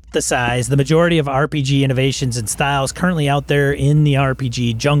synthesize the majority of RPG innovations and styles currently out there in the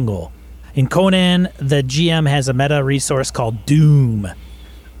RPG jungle. In Conan, the GM has a meta resource called Doom.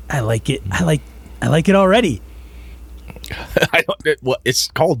 I like it. I like it already. It's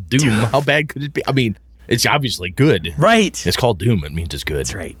called Doom. How bad could it be? I mean, it's obviously good. Right. It's called Doom. It means it's good.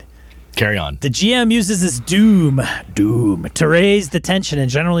 That's right. Carry on. The GM uses this Doom, to raise the tension and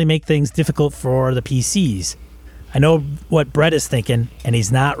generally make things difficult for the PCs. I know what Brett is thinking, and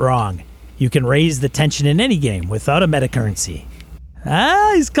he's not wrong. You can raise the tension in any game without a meta currency.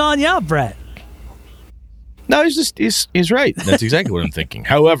 He's calling you out, Brett. No, he's right. That's exactly what I'm thinking.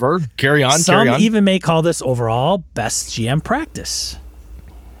 However, carry on. Some even may call this overall best GM practice.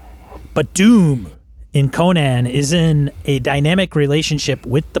 But Doom in Conan is in a dynamic relationship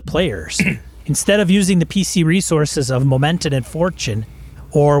with the players. Instead of using the PC resources of momentum and fortune,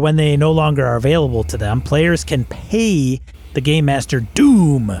 or when they no longer are available to them, players can pay the Game Master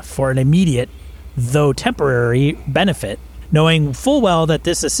Doom for an immediate, though temporary, benefit, knowing full well that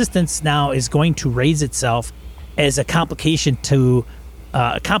this assistance now is going to raise itself as a complication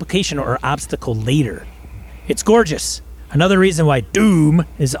or obstacle later. It's gorgeous. Another reason why Doom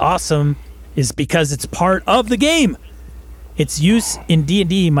is awesome is because it's part of the game. Its use in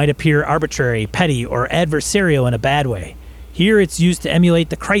D&D might appear arbitrary, petty, or adversarial in a bad way. Here it's used to emulate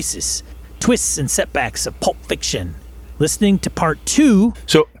the crisis, twists, and setbacks of Pulp Fiction. Listening to part 2...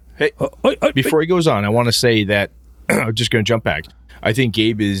 So, hey, before he goes on, I want to say that I'm just going to jump back. I think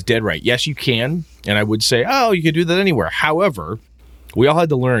Gabe is dead right. Yes, you can. And I would say, you could do that anywhere. However, we all had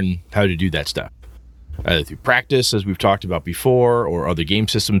to learn how to do that stuff. Either through practice, as we've talked about before, or other game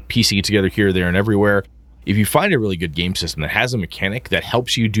systems, piecing it together here, there, and everywhere. If you find a really good game system that has a mechanic that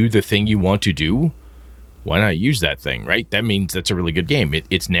helps you do the thing you want to do, why not use that thing, right? That means that's a really good game.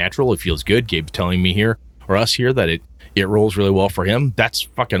 It's natural. It feels good. Gabe's telling me here, or us here, that it rolls really well for him. That's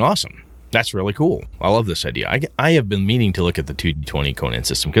fucking awesome. That's really cool. I love this idea. I have been meaning to look at the 2D20 Conan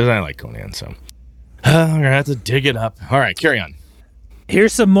system because I like Conan, so I'm going to have to dig it up. All right, carry on.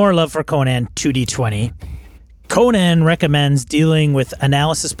 Here's some more love for Conan 2D20. Conan recommends dealing with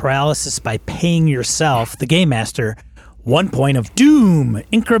analysis paralysis by paying yourself, the Game Master, 1 point of Doom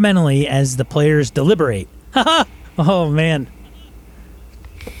incrementally as the players deliberate. Haha! Oh, man.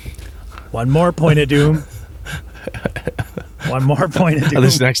 1 more point of Doom. 1 more point of Doom.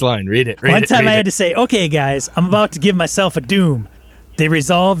 This next line, read it. One time I had to say, okay, guys, I'm about to give myself a Doom. They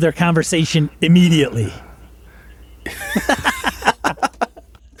resolved their conversation immediately.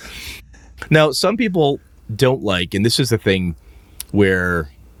 Now, some people don't like, and this is the thing where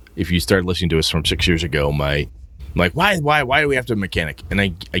if you start listening to us from 6 years ago, I'm like, why do we have to have a mechanic? And I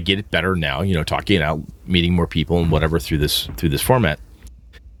get it better now, talking out, meeting more people and whatever through this format.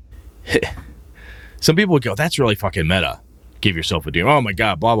 Some people would go, that's really fucking meta. Give yourself a Doom. Oh my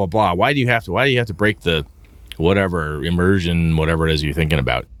God, blah, blah, blah. Why do you have to break the whatever immersion, whatever it is you're thinking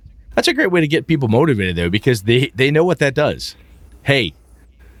about? That's a great way to get people motivated though, because they know what that does. Hey,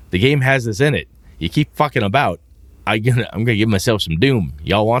 the game has this in it. You keep fucking about. I'm gonna give myself some Doom.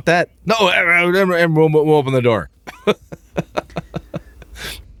 Y'all want that? No, everyone will open the door.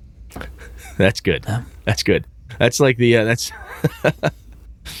 That's good. That's good. That's like the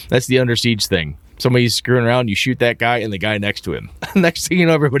that's the Under Siege thing. Somebody's screwing around, you shoot that guy and the guy next to him. Next thing you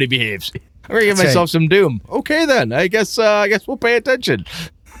know, everybody behaves. I'm gonna give myself some Doom. Okay, then. I guess we'll pay attention.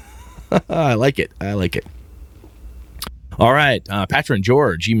 I like it. All right, Patron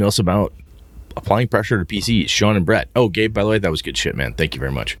George emails about applying pressure to PCs. Sean and Brett. Oh, Gabe, by the way, that was good shit, man. Thank you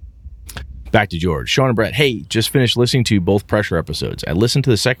very much. Back to George. Sean and Brett. Hey, just finished listening to both pressure episodes. I listened to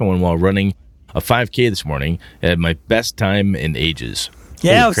the second one while running a 5K this morning at my best time in ages.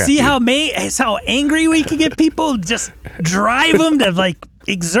 Yeah, crap, see how angry we can get people? Just drive them to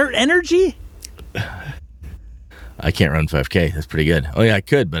exert energy? I can't run 5K. That's pretty good. Oh, yeah, I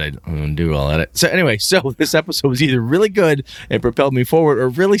could, but I don't do all that. So anyway, this episode was either really good and propelled me forward or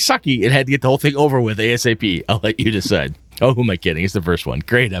really sucky and had to get the whole thing over with ASAP. I'll let you decide. Oh, who am I kidding? It's the first one.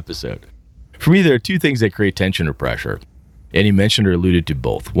 Great episode. For me, there are two things that create tension or pressure. And he mentioned or alluded to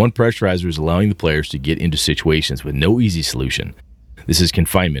both. One pressurizer is allowing the players to get into situations with no easy solution. This is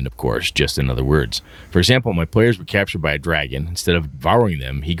confinement, of course, just in other words. For example, my players were captured by a dragon. Instead of devouring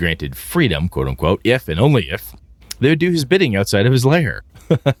them, he granted freedom, quote unquote, if and only if they would do his bidding outside of his lair.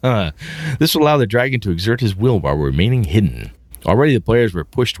 This will allow the dragon to exert his will while remaining hidden. Already the players were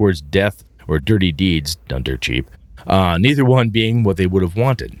pushed towards death or dirty deeds, done dirt cheap, neither one being what they would have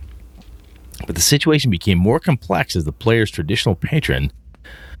wanted. But the situation became more complex as the player's traditional patron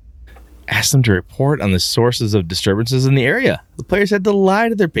asked them to report on the sources of disturbances in the area. The players had to lie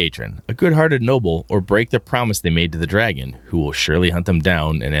to their patron, a good-hearted noble, or break the promise they made to the dragon, who will surely hunt them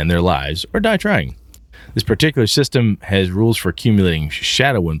down and end their lives, or die trying. This particular system has rules for accumulating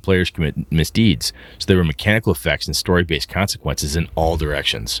shadow when players commit misdeeds, so there were mechanical effects and story-based consequences in all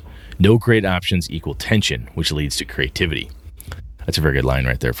directions. No great options equal tension, which leads to creativity. That's a very good line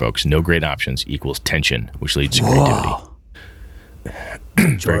right there, folks. No great options equals tension, which leads to creativity.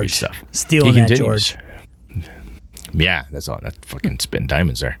 Very good stuff. Stealing that, George. Yeah, that's all. That's fucking spitting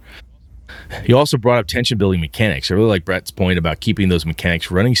diamonds there. He also brought up tension-building mechanics. I really like Brett's point about keeping those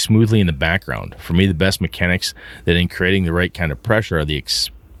mechanics running smoothly in the background. For me, the best mechanics that in creating the right kind of pressure are the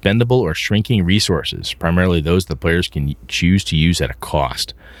expendable or shrinking resources, primarily those the players can choose to use at a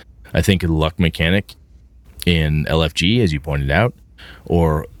cost. I think of the luck mechanic in LFG, as you pointed out,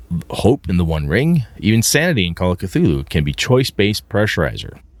 or hope in the One Ring, even sanity in Call of Cthulhu can be choice-based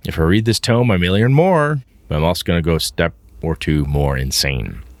pressurizer. If I read this tome, I may learn more, but I'm also going to go a step or two more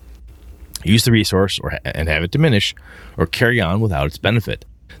insane. Use the resource and have it diminish, or carry on without its benefit.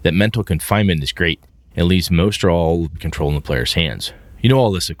 That mental confinement is great, and leaves most or all control in the player's hands. You know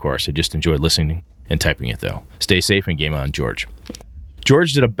all this, of course. I just enjoyed listening and typing it, though. Stay safe and game on, George.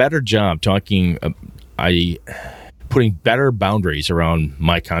 George did a better job putting better boundaries around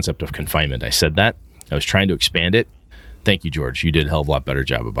my concept of confinement. I said that. I was trying to expand it. Thank you, George. You did a hell of a lot better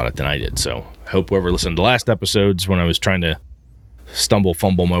job about it than I did. So I hope whoever listened to last episodes when I was trying to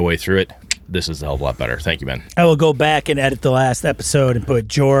fumble my way through it, this is a hell of a lot better. Thank you, man. I will go back and edit the last episode and put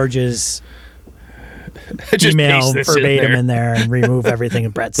George's email verbatim in there and remove everything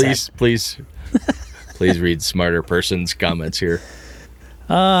that Brett said. Please read smarter person's comments here.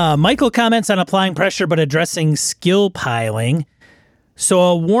 Michael comments on applying pressure but addressing skill piling. So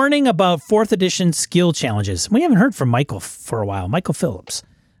a warning about 4th edition skill challenges. We haven't heard from Michael for a while. Michael Phillips.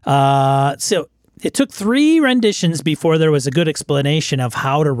 So it took 3 renditions before there was a good explanation of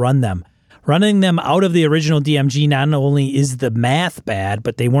how to run them. Running them out of the original DMG, not only is the math bad,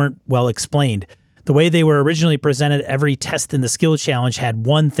 but they weren't well explained. The way they were originally presented, every test in the skill challenge had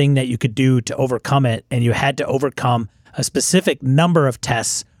one thing that you could do to overcome it, and you had to overcome a specific number of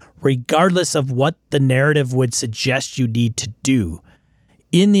tests, regardless of what the narrative would suggest you need to do.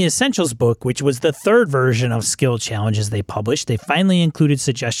 In the Essentials book, which was the 3rd version of skill challenges they published, they finally included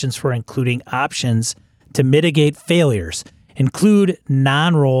suggestions for including options to mitigate failures. Include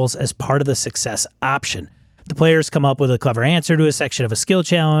non-rolls as part of the success option. The players come up with a clever answer to a section of a skill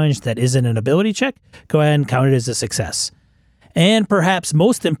challenge that isn't an ability check. Go ahead and count it as a success. And perhaps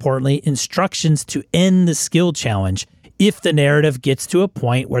most importantly, instructions to end the skill challenge if the narrative gets to a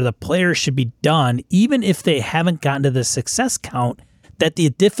point where the player should be done, even if they haven't gotten to the success count that the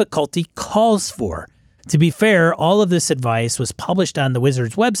difficulty calls for. To be fair, all of this advice was published on the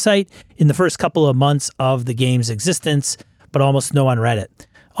Wizards website in the first couple of months of the game's existence, but almost no one read it.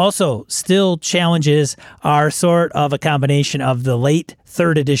 Also, still challenges are sort of a combination of the late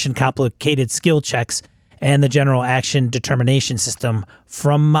 3rd edition complicated skill checks and the general action determination system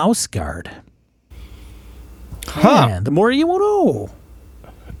from MouseGuard. Man, the more you will know.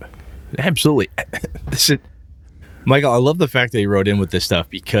 Absolutely. Michael, I love the fact that he wrote in with this stuff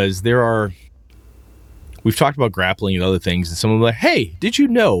because we've talked about grappling and other things, and someone will be like, hey, did you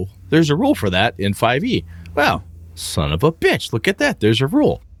know there's a rule for that in 5e? Wow, son of a bitch, look at that, there's a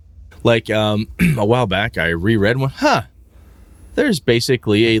rule. Like a while back, I reread one, there's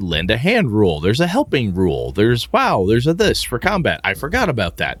basically a lend a hand rule, there's a helping rule, there's a this for combat. I forgot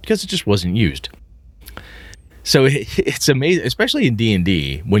about that because it just wasn't used. So it's amazing, especially in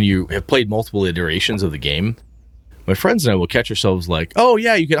D&D, when you have played multiple iterations of the game. My friends and I will catch ourselves like, oh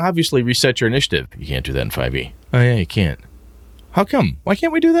yeah, you can obviously reset your initiative. You can't do that in 5e. Oh yeah, you can't. How come? Why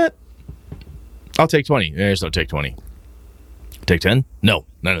can't we do that? I'll take 20. There's no take 20. Take 10? No,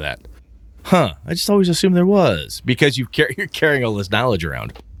 none of that. I just always assumed there was. Because you're carrying all this knowledge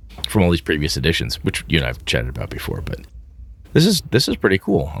around from all these previous editions, which you and I have chatted about before, but this is pretty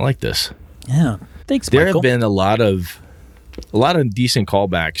cool. I like this. Yeah. Thanks, Michael. There have been a lot of decent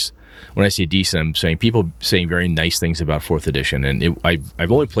callbacks. When I say decent, I'm saying people saying very nice things about 4th edition, and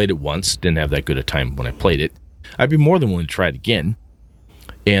I've only played it once, didn't have that good a time when I played it. I'd be more than willing to try it again,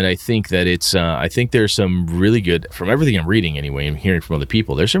 and I think that I think there's some really good, from everything I'm reading anyway, and hearing from other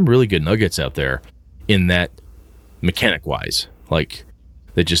people, there's some really good nuggets out there in that mechanic-wise, like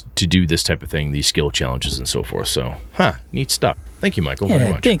that just to do this type of thing, these skill challenges and so forth. So, neat stuff. Thank you, Michael,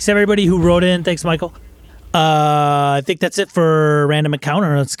 very much. Thanks, everybody who wrote in. Thanks, Michael. I think that's it for Random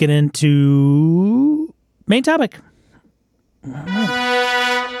Encounter. Let's get into main topic. All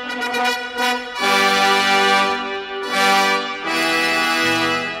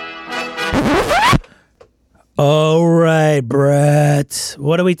right, Brett.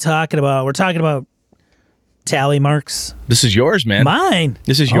 What are we talking about? We're talking about tally marks. This is yours, man. Mine.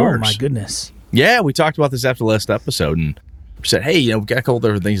 This is yours. Oh, my goodness. Yeah, we talked about this after the last episode and said, hey, we've got a couple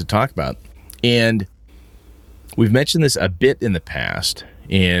different things to talk about. And we've mentioned this a bit in the past,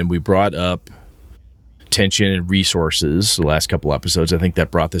 and we brought up tension and resources the last couple episodes. I think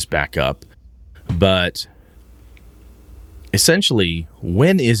that brought this back up. But essentially,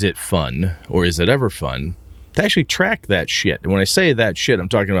 when is it fun, or is it ever fun, to actually track that shit? And when I say that shit, I'm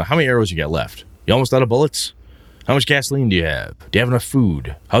talking about how many arrows you got left. You almost out of bullets? How much gasoline do you have? Do you have enough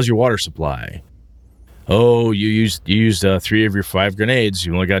food? How's your water supply? Oh, you used 3 of your 5 grenades.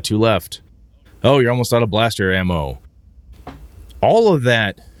 You only got 2 left. Oh, you're almost out of blaster ammo. All of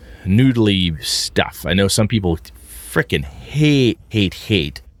that noodly stuff. I know some people freaking hate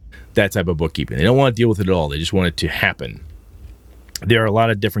that type of bookkeeping. They don't want to deal with it at all. They just want it to happen. There are a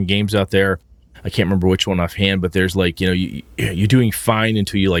lot of different games out there. I can't remember which one offhand, but there's like, you're doing fine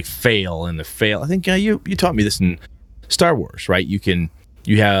until you like fail, and the fail. I think you taught me this in Star Wars, right? You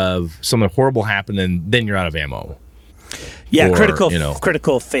have something horrible happen, and then you're out of ammo. Yeah, or,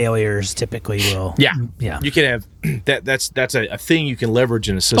 critical failures typically will. Yeah. You can have that. That's a thing you can leverage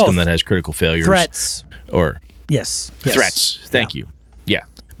in a system that has critical failures. Threats. Or yes. Threats. Thank you. Yeah,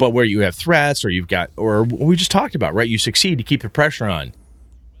 but where you have threats, or we just talked about, right? You succeed to keep the pressure on.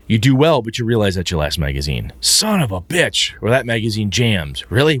 You do well, but you realize that's your last magazine. Son of a bitch. Or that magazine jams.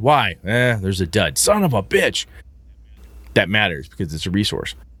 Really? Why? There's a dud. Son of a bitch. That matters because it's a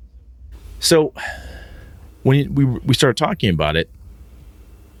resource. So when we started talking about it,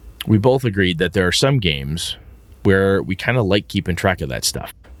 we both agreed that there are some games where we kind of like keeping track of that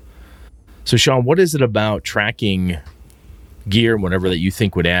stuff. So, Sean, what is it about tracking gear and whatever that you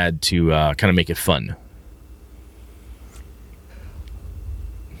think would add to kind of make it fun?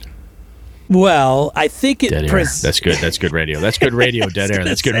 Well, I think it... That's good. That's good radio. That's good radio, dead air.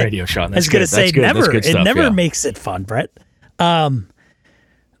 That's good radio, Sean. I was going to say, it never makes it fun, Brett.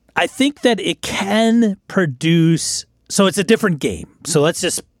 I think that it can produce... So it's a different game. So let's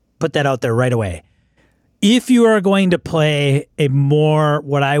just put that out there right away. If you are going to play a more,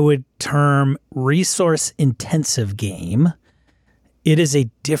 what I would term, resource-intensive game, it is a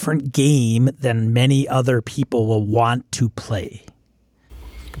different game than many other people will want to play.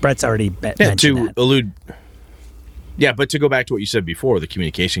 Brett's already mentioned that. But to go back to what you said before, the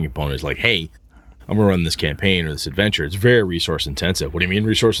communication component is like, hey, I'm going to run this campaign or this adventure. It's very resource intensive. What do you mean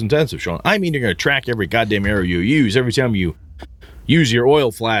resource intensive, Sean? I mean you're going to track every goddamn arrow you use. Every time you use your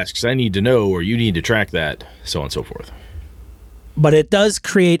oil flasks, I need to know, or you need to track that, so on and so forth. But it does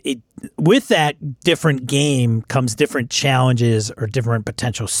create with that different game comes different challenges or different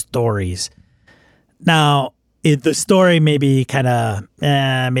potential stories. Now, the story may be kind of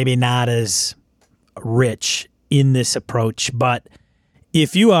maybe not as rich in this approach, but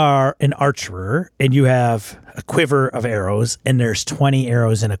if you are an archer and you have a quiver of arrows and there's 20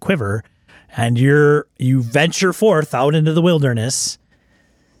 arrows in a quiver, and you venture forth out into the wilderness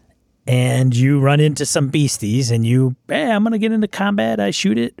and you run into some beasties and I'm going to get into combat. I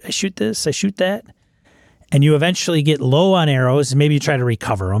shoot it. I shoot this. I shoot that. And you eventually get low on arrows and maybe you try to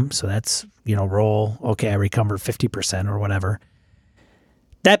recover them. So that's, roll. Okay, I recovered 50% or whatever.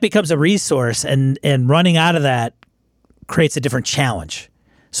 That becomes a resource, and running out of that creates a different challenge.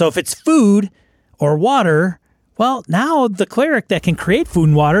 So if it's food or water, well, now the cleric that can create food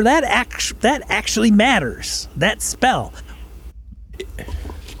and water, that actually matters. That spell.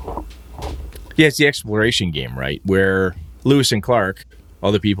 Yeah, it's the exploration game, right? Where Lewis and Clark,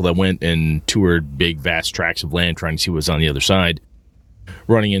 all the people that went and toured big, vast tracts of land trying to see what's on the other side,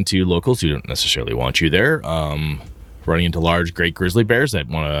 running into locals who don't necessarily want you there, running into large, great grizzly bears that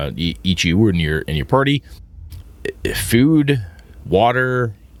want to eat you and your party. Food,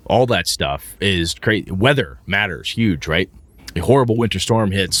 water, all that stuff is crazy. Weather matters, huge, right? A horrible winter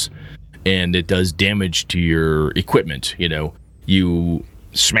storm hits, and it does damage to your equipment. You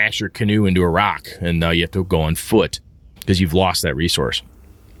smash your canoe into a rock, and now you have to go on foot because you've lost that resource.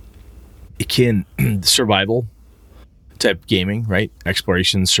 It can survival type gaming, right?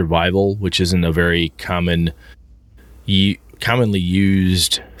 Exploration, survival, which isn't a very commonly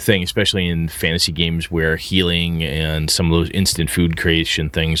used thing, especially in fantasy games where healing and some of those instant food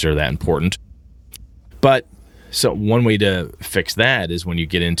creation things are that important. But so one way to fix that is when you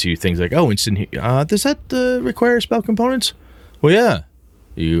get into things like, instant. Does that require spell components? Well, yeah.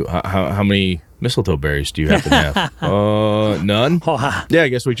 How many mistletoe berries do you happen to have? None. Yeah, I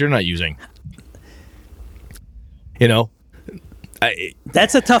guess what you're not using.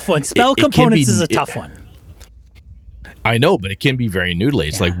 That's a tough one. Spell components is a tough one. I know, but it can be very noodly.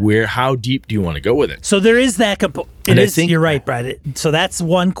 It's like, how deep do you want to go with it? So there is that component. You're right, Brad. So that's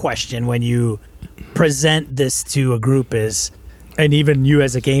one question when you present this to a group and even you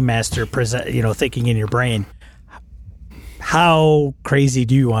as a game master thinking in your brain, how crazy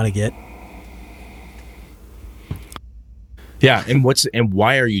do you want to get? Yeah, and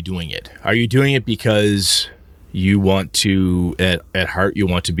why are you doing it? Are you doing it because you want to, at heart, you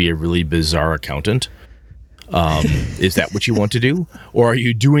want to be a really bizarre accountant? Is that what you want to do? Or are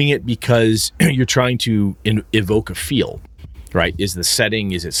you doing it because you're trying to evoke a feel, right? Is the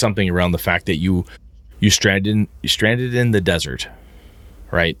setting, is it something around the fact that you stranded in the desert,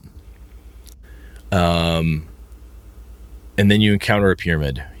 right? And then you encounter a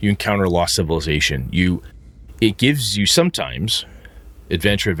pyramid, you encounter lost civilization, it gives you sometimes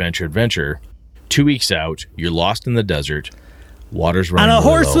adventure. 2 weeks out, you're lost in the desert, water's running on a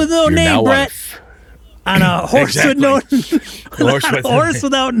horse low. with no name, Brett. On a horse with no horse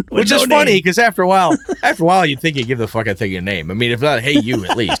without which is funny because after a while you'd think you'd give the fucking thing a name. I mean, if not, hey, you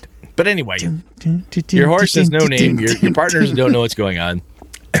at least. But anyway, your horse has no name. Your partners don't know what's going on.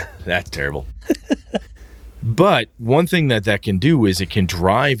 That's terrible. But one thing that can do is it can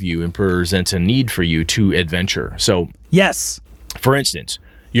drive you and present a need for you to adventure. So, yes, for instance,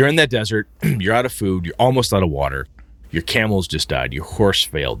 you're in that desert. You're out of food. You're almost out of water. Your camels just died. Your horse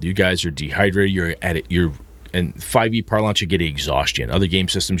failed. You guys are dehydrated. You're at it. In 5e parlance, you get exhaustion. Other game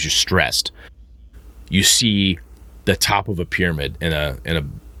systems, you're stressed. You see the top of a pyramid and a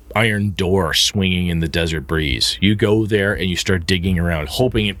iron door swinging in the desert breeze. You go there and you start digging around,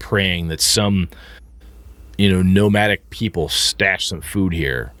 hoping and praying that some, nomadic people stash some food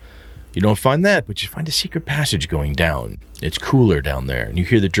here. You don't find that, but you find a secret passage going down. It's cooler down there, and you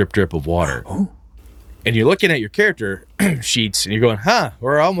hear the drip drip of water. Oh. And you're looking at your character sheets, and you're going,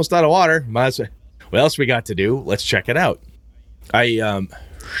 we're almost out of water. What else we got to do? Let's check it out. I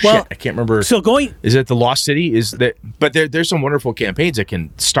can't remember. So is it the Lost City? But there's some wonderful campaigns that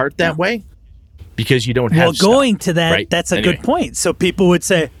can start that way because you don't have going stuff, to that, right? That's a good point. So people would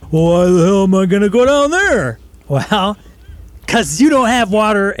say, well, why the hell am I going to go down there? Well, because you don't have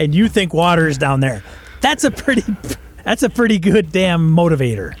water and you think water is down there. That's a pretty good damn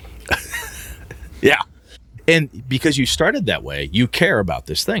motivator. Yeah. And because you started that way, you care about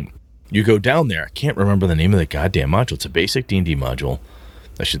this thing. You go down there. I can't remember the name of the goddamn module. It's a basic D&D module.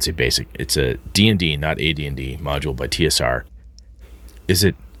 I should say basic. It's a D&D, not AD&D module by TSR. Is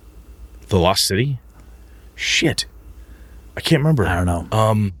it the Lost City? Shit. I can't remember. I don't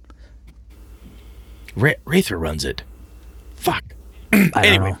know. Wraither runs it. Fuck.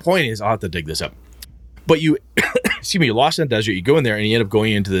 Anyway, point is, I'll have to dig this up. But you're lost in the desert. You go in there and you end up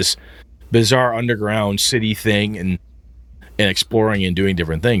going into this bizarre underground city thing and exploring and doing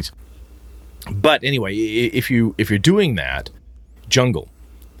different things. But anyway, if you're doing that, jungle,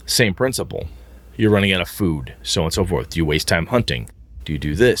 same principle. You're running out of food, so on and so forth. Do you waste time hunting? Do you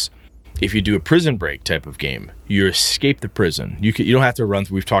do this? If you do a prison break type of game, you escape the prison. You don't have to run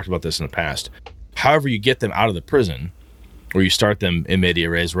through. We've talked about this in the past. However, you get them out of the prison, or you start them in media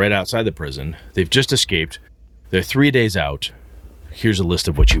res right outside the prison. They've just escaped. They're 3 days out. Here's a list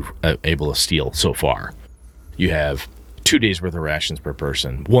of what you've able to steal so far. You have 2 days worth of rations per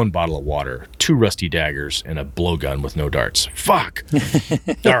person, 1 bottle of water, 2 rusty daggers, and a blowgun with no darts. Fuck.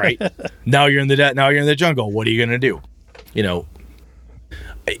 All right. Now you're in the jungle. What are you gonna do?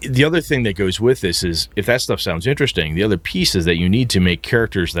 The other thing that goes with this is, if that stuff sounds interesting, the other piece is that you need to make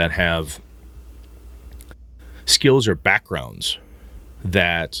characters that have skills or backgrounds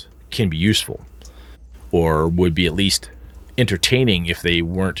that can be useful, or would be at least entertaining if they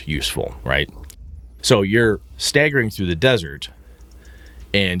weren't useful, right? So you're staggering through the desert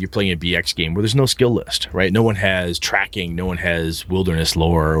and you're playing a BX game where there's no skill list, right? No one has tracking, no one has wilderness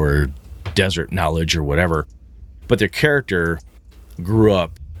lore or desert knowledge or whatever, but their character grew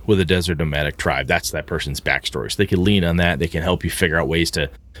up with a desert nomadic tribe. That's that person's backstory. So they can lean on that. They can help you figure out ways to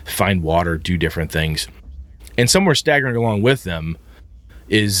find water, do different things. And somewhere staggering along with them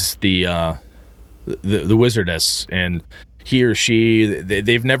is the wizardess, and he or she,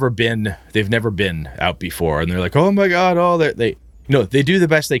 they've never been out before, and they're like, oh my god, they do the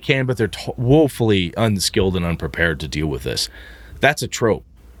best they can, but they're woefully unskilled and unprepared to deal with this. That's a trope,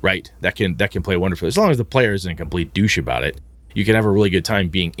 right? That can play wonderfully, as long as the player isn't a complete douche about it. You can have a really good time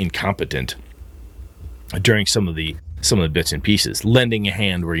being incompetent during some of the bits and pieces, lending a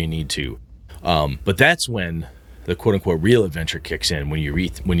hand where you need to. But that's when the quote unquote real adventure kicks in, when you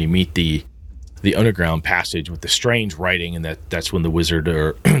meet the the underground passage with the strange writing, and that's when the wizard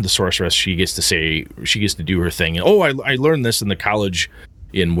or the sorceress, she gets to do her thing. And, I learned this in the college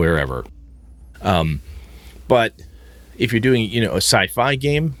in wherever. But if you're doing, a sci-fi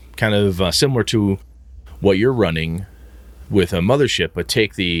game, kind of similar to what you're running with a mothership, but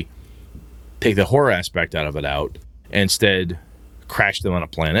take the horror aspect out of it out, and instead crash them on a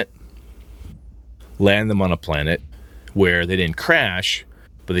planet, land them on a planet where they didn't crash,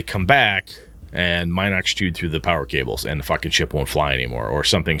 but they come back and Minox chewed through the power cables and the fucking ship won't fly anymore, or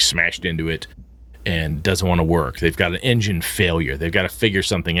something smashed into it and doesn't want to work. They've got an engine failure. They've got to figure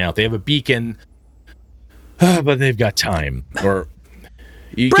something out. They have a beacon, but they've got time. Or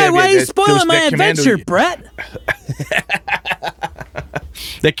Brett, why are you spoiling my adventure, Brett?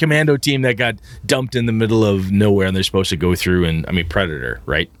 That commando team that got dumped in the middle of nowhere, and they're supposed to go through, and Predator,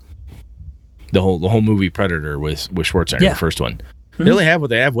 right? The whole movie Predator with Schwarzenegger, the first one. Mm-hmm. They only have what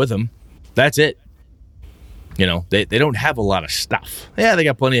they have with them. That's it. They don't have a lot of stuff. Yeah, they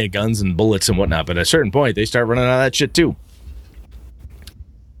got plenty of guns and bullets and whatnot, but at a certain point, they start running out of that shit too.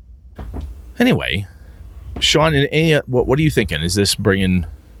 Anyway, Sean, what are you thinking? Is this bringing...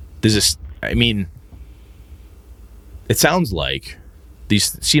 it sounds like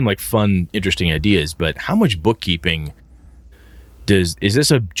these seem like fun, interesting ideas, but how much bookkeeping is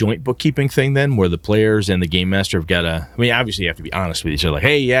this a joint bookkeeping thing then, where the players and the game master have got to... obviously you have to be honest with each other, like,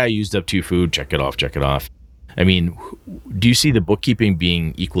 hey, yeah, I used up 2 food, check it off. Do you see the bookkeeping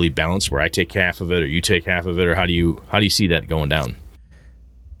being equally balanced, where I take half of it or you take half of it, or how do you see that going down?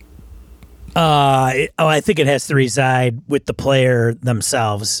 I think it has to reside with the player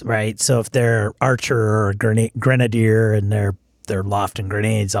themselves, right? So if they're archer or grenadier and they're lofting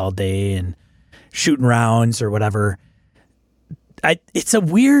grenades all day and shooting rounds or whatever,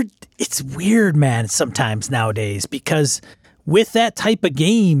 it's weird, man, sometimes nowadays, because with that type of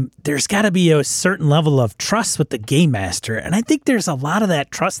game, there's got to be a certain level of trust with the game master. And I think there's a lot of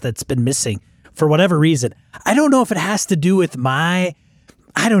that trust that's been missing for whatever reason. I don't know if it has to do with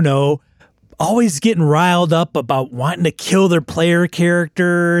always getting riled up about wanting to kill their player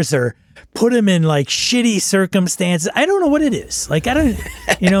characters or put them in like shitty circumstances. I don't know what it is. Like, I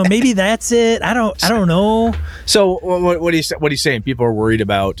don't, maybe that's it. I don't know. So what are you saying? People are worried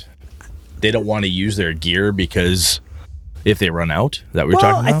about, they don't want to use their gear because if they run out, is that what you're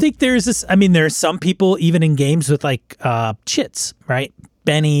talking about? I think there's this, there's some people even in games with like chits, right?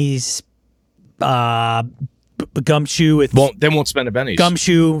 Bennies, gumshoe with... They won't spend a bennies.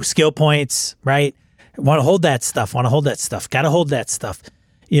 Gumshoe, skill points, right? Want to hold that stuff. Got to hold that stuff.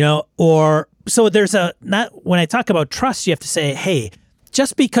 Or so there's when I talk about trust, you have to say, hey,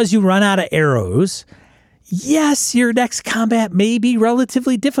 just because you run out of arrows, yes, your next combat may be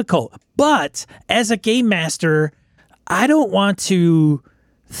relatively difficult, but as a game master, I don't want to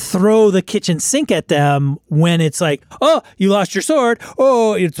throw the kitchen sink at them when it's like, oh, you lost your sword,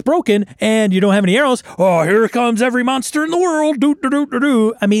 oh, it's broken, and you don't have any arrows, oh, here comes every monster in the world,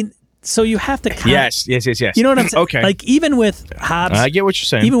 so you have to... Yes. You know what I'm saying? Okay. Like, even with Hobbs... I get what you're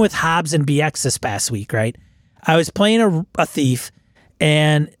saying. Even with Hobbs and BX this past week, right? I was playing a thief,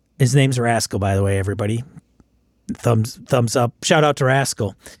 and his name's Rascal, by the way, everybody. Thumbs up. Shout out to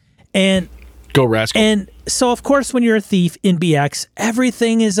Rascal. And... Go Rascal. And so, of course, when you're a thief in BX,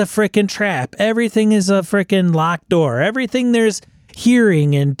 everything is a frickin' trap. Everything is a frickin' locked door. Everything, there's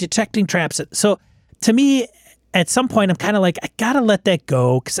hearing and detecting traps. So, to me... At some point, I'm kind of like, I got to let that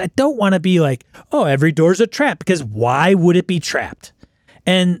go because I don't want to be like, oh, every door's a trap, because why would it be trapped?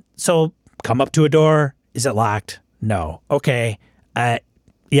 And so come up to a door. Is it locked? No. Okay.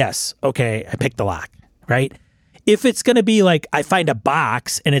 Yes. Okay. I picked the lock, right? If it's going to be like I find a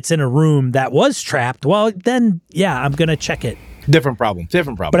box and it's in a room that was trapped, well, then, yeah, I'm going to check it. Different problem.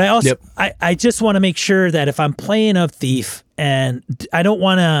 But I also, I just want to make sure that if I'm playing a thief and I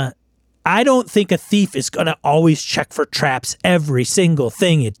don't think a thief is going to always check for traps every single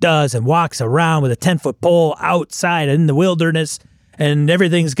thing it does and walks around with a 10-foot pole outside in the wilderness and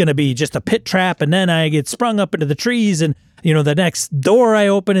everything's going to be just a pit trap, and then I get sprung up into the trees and, the next door I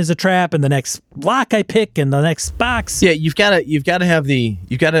open is a trap and the next lock I pick and the next box. Yeah, you've got to have the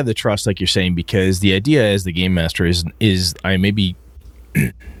trust, like you're saying, because the idea as the game master is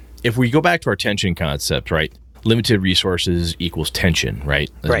if we go back to our tension concept, right? Limited resources equals tension,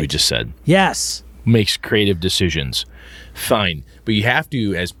 right? As we just said. Yes. Makes creative decisions. Fine. But you have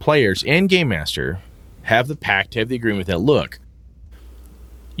to, as players and game master, have the pact, have the agreement that, look,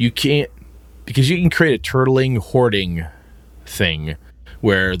 you can't, because you can create a turtling, hoarding thing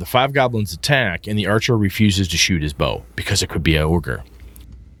where the 5 goblins attack and the archer refuses to shoot his bow because it could be an ogre.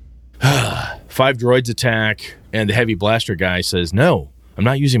 5 droids attack and the heavy blaster guy says, no, I'm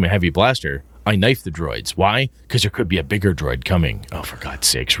not using my heavy blaster. I knife the droids. Why? Because there could be a bigger droid coming. Oh, for God's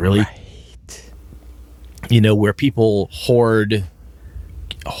sakes, really? Right. Where people hold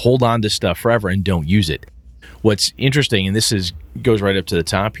on to stuff forever and don't use it. What's interesting, and this goes right up to the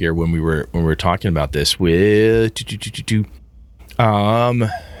top here when we were talking about this with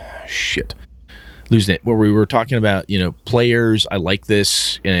losing it, where we were talking about players. I like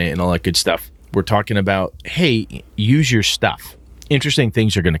this and all that good stuff. We're talking about, hey, use your stuff. Interesting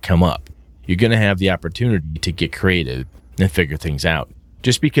things are going to come up. You're going to have the opportunity to get creative and figure things out.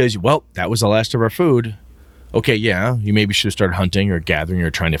 Just because, that was the last of our food. Okay, yeah, you maybe should have started hunting or gathering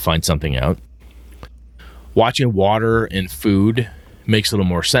or trying to find something out. Watching water and food makes a little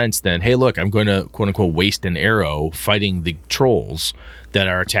more sense than, hey, look, I'm going to, quote unquote, waste an arrow fighting the trolls that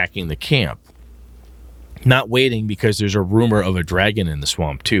are attacking the camp. Not waiting because there's a rumor of a dragon in the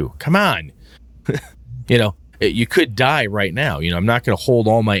swamp, too. Come on. You could die right now. I'm not going to hold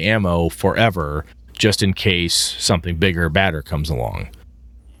all my ammo forever just in case something bigger or badder comes along.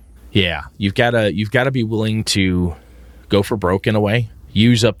 Yeah, you've got to be willing to go for broke in a way,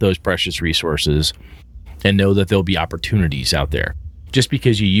 use up those precious resources, and know that there'll be opportunities out there. Just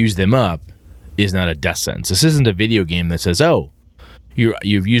because you use them up is not a death sentence. This isn't a video game that says, oh,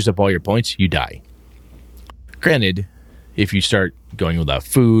 you've used up all your points, you die. Granted, if you start going without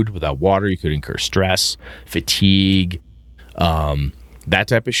food, without water, you could incur stress, fatigue, that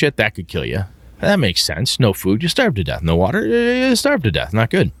type of shit. That could kill you. That makes sense. No food, you starve to death. No water, you starve to death.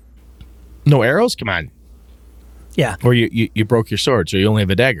 Not good. No arrows? Come on. Yeah. Or you broke your sword, so you only have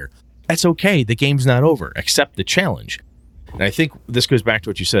a dagger. That's okay. The game's not over. Accept the challenge. And I think this goes back to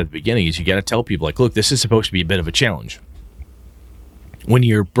what you said at the beginning, is you got to tell people, like, look, this is supposed to be a bit of a challenge. When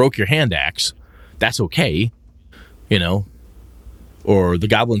you broke your hand axe, that's okay. Or the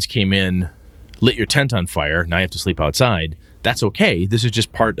goblins came in, lit your tent on fire, now you have to sleep outside. That's okay. This is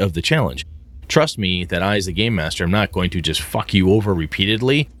just part of the challenge. Trust me that I, as the game master, I'm not going to just fuck you over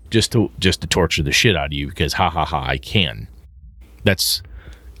repeatedly just to torture the shit out of you because I can. That's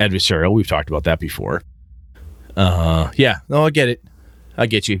adversarial. We've talked about that before. Yeah, no, I get it. I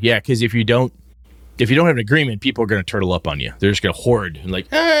get you. Yeah, because if you don't have an agreement, people are going to turtle up on you. They're just going to hoard and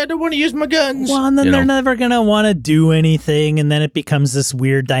I don't want to use my guns. Well, and then they're never going to want to do anything, and then it becomes this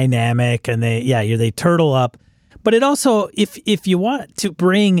weird dynamic, and they turtle up. But it also, if you want to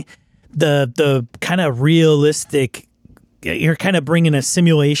bring the kind of realistic, you're kind of bringing a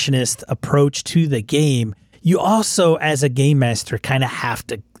simulationist approach to the game, you also, as a game master, kind of have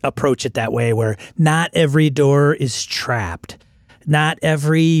to approach it that way, where not every door is trapped. Not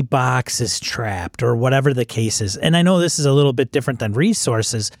every box is trapped, or whatever the case is. And I know this is a little bit different than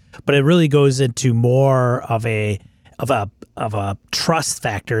resources, but it really goes into more of a trust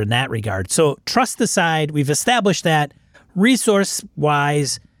factor in that regard. So trust aside, we've established that resource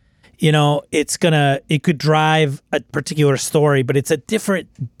wise, it could drive a particular story, but it's a different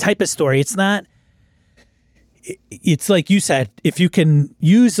type of story. It's like you said, if you can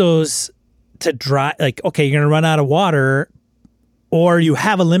use those to drive, like, okay, you're going to run out of water, or you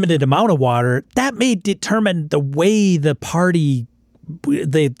have a limited amount of water, that may determine the way the party,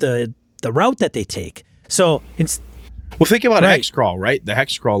 the route that they take. So think about a hex crawl, right? The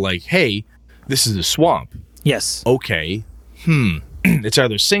hex crawl, like, hey, this is a swamp. Yes. Okay. It's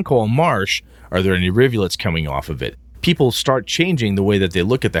either sinkhole, marsh. Are there any rivulets coming off of it? People start changing the way that they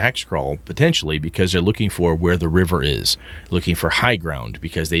look at the hex crawl, potentially because they're looking for where the river is, looking for high ground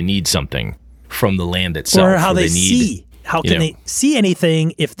because they need something from the land itself. Or how they see. How can they see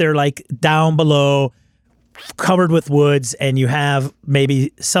anything if they're like down below, covered with woods, and you have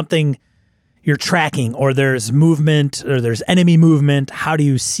maybe something you're tracking, or there's movement, or there's enemy movement? How do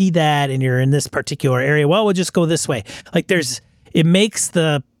you see that? And you're in this particular area. Well, we'll just go this way. Like it makes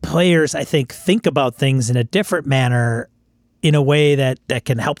the players, I think about things in a different manner, in a way that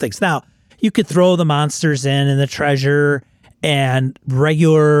can help things. Now, you could throw the monsters in and the treasure and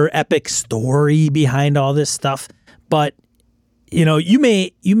regular epic story behind all this stuff. But, you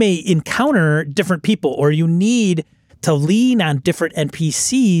may encounter different people, or you need to lean on different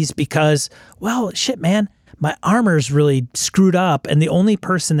NPCs because, well, shit, man, my armor's really screwed up, and the only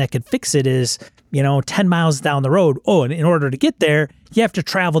person that could fix it is, 10 miles down the road. Oh, and in order to get there, you have to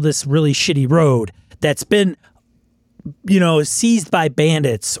travel this really shitty road that's been, seized by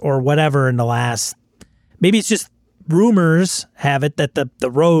bandits or whatever in the last, maybe it's just rumors have it that the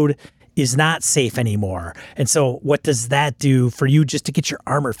road is not safe anymore. And so what does that do for you just to get your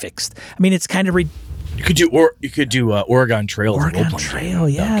armor fixed? I mean, it's kind of You could do Oregon Trail. Oregon Trail,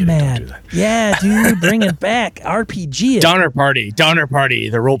 yeah, man. Yeah, dude, bring it back. RPG. Donner Party,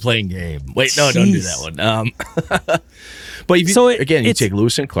 the role playing game. Wait, no, don't do that one. But if you, you take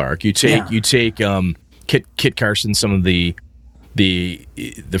Lewis and Clark, you take Kit Carson, some of the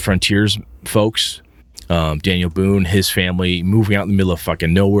Frontiers folks, Daniel Boone, his family, moving out in the middle of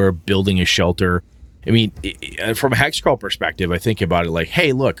fucking nowhere, building a shelter. I mean, from a Hexcrawl perspective, I think about it like,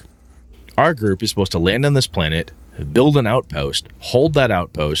 hey, look, our group is supposed to land on this planet, build an outpost, hold that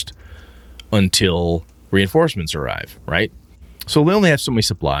outpost until reinforcements arrive, right? So they only have so many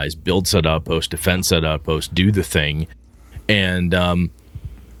supplies, build said outpost, defend said outpost, do the thing, and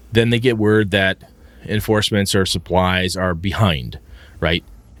then they get word that enforcements or supplies are behind, right?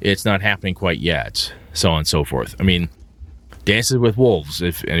 It's not happening quite yet, so on and so forth. I mean, Dances with Wolves,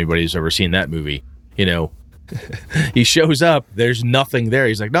 if anybody's ever seen that movie, you know, he shows up, there's nothing there.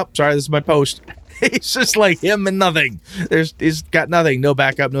 He's like, nope, sorry, this is my post. He's just like him and nothing. He's got nothing, no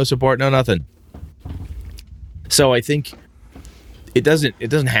backup, no support, no nothing. So I think it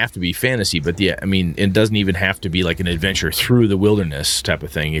doesn't have to be fantasy, but yeah, I mean, it doesn't even have to be like an adventure through the wilderness type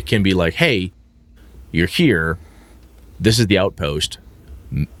of thing. It can be like, hey, you're here, this is the outpost,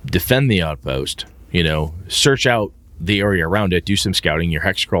 defend the outpost, you know, search out the area around it, do some scouting, your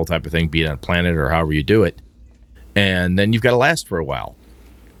hex crawl type of thing, be it on a planet or however you do it, and then you've got to last for a while.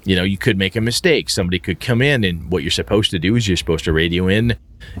 You know, you could make a mistake. Somebody could come in, and what you're supposed to do is you're supposed to radio in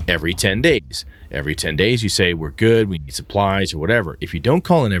every 10 days. Every 10 days, you say, we're good, we need supplies or whatever. If you don't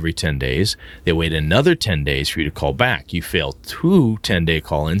call in every 10 days, they wait another 10 days for you to call back. You fail 2 10-day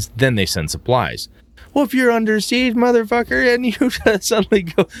call-ins, then they send supplies. Well, if you're under siege, motherfucker, and you suddenly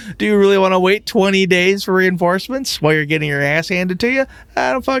go, do you really want to wait 20 days for reinforcements while you're getting your ass handed to you?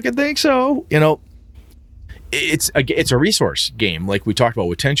 I don't fucking think so. You know, it's a resource game, like we talked about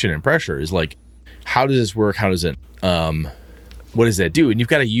with tension and pressure. Is like, how does this work? How does it? What does that do? And you've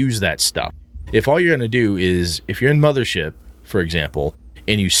got to use that stuff. If all you're going to do is, if you're in Mothership, for example,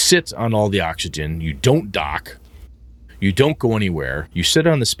 and you sit on all the oxygen, you don't dock. You don't go anywhere. You sit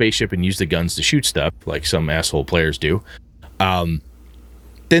on the spaceship and use the guns to shoot stuff, like some asshole players do. Then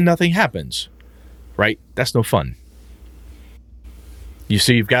nothing happens, right? That's no fun.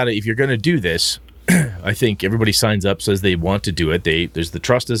 You've got to, if you're going to do this, I think everybody signs up, says they want to do it. There's the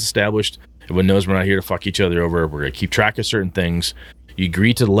trust is established. Everyone knows we're not here to fuck each other over. We're going to keep track of certain things. You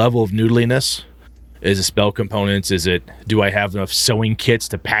agree to the level of noodliness. Is it spell components? Is it, do I have enough sewing kits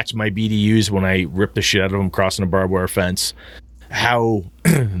to patch my BDUs when I rip the shit out of them crossing a barbed wire fence? How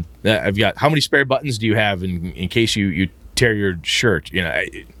many spare buttons do you have in case you tear your shirt? You know,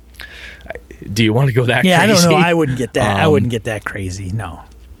 do you want to go that crazy? Yeah, I don't know. I wouldn't get that. I wouldn't get that crazy. No.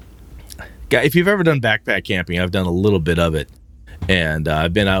 If you've ever done backpack camping, I've done a little bit of it. And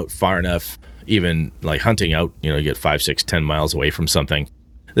I've been out far enough, even like hunting out, you know, you get 5, 6, 10 miles away from something.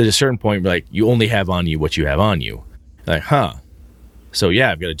 There's a certain point where, like, you only have on you what you have on you. Like, so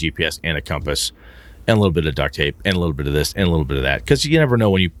yeah, I've got a GPS and a compass and a little bit of duct tape and a little bit of this and a little bit of that, because you never know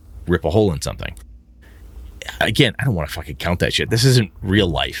when you rip a hole in something. Again, I don't want to fucking count that shit. This isn't real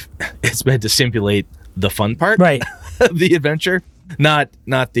life. It's meant to simulate the fun part, right? Of the adventure, not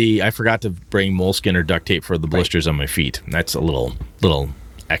the I forgot to bring moleskin or duct tape for the blisters on my feet. That's a little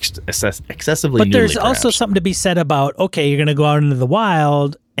excessively. But there's noodly, also something to be said about, okay, you're going to go out into the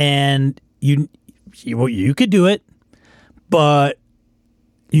wild and you could do it, but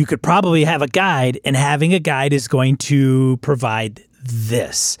you could probably have a guide, and having a guide is going to provide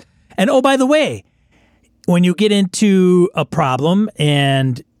this. And oh, by the way, when you get into a problem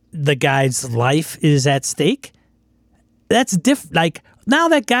and the guide's life is at stake, that's different. Like, now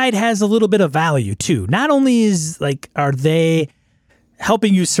that guide has a little bit of value too. Not only are they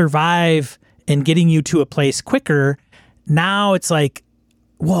helping you survive and getting you to a place quicker, now it's like,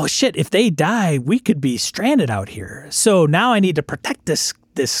 well, shit, if they die, we could be stranded out here. So now I need to protect this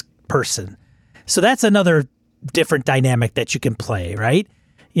person. So that's another different dynamic that you can play, right?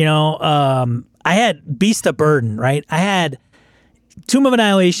 You know, I had Beast of Burden, right? I had Tomb of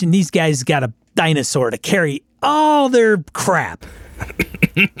Annihilation. These guys got a dinosaur to carry all their crap.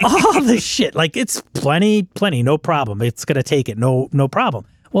 All the shit. Like, it's plenty, no problem. It's going to take it, no problem.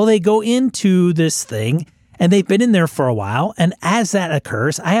 Well, they go into this thing, and they've been in there for a while, and as that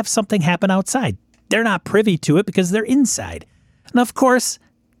occurs, I have something happen outside. They're not privy to it because they're inside. And of course,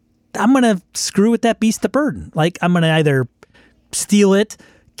 I'm going to screw with that Beast of Burden. Like, I'm going to either steal it,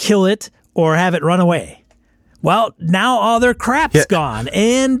 kill it, or have it run away. Well, now all their crap's gone,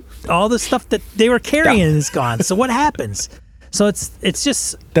 and all the stuff that they were carrying is gone. So what happens? So it's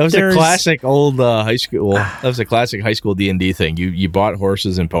just That was a there's- classic old high school. That was a classic high school D&D thing. You bought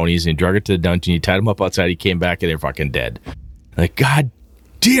horses and ponies and you drug it to the dungeon. You tied them up outside. You came back and they're fucking dead. Like, God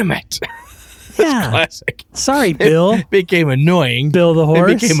damn it! Yeah. Classic. Sorry, Bill. It became annoying. Bill the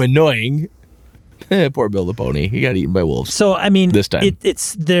horse. It became annoying. Poor Bill the pony. He got eaten by wolves. So I mean, This time.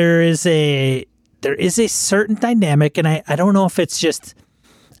 there is a certain dynamic, and I don't know if it's just,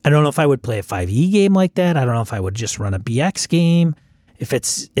 I don't know if I would play a 5e game like that. I don't know if I would just run a BX game. If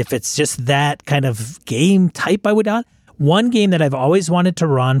it's just that kind of game type, I would not. One game that I've always wanted to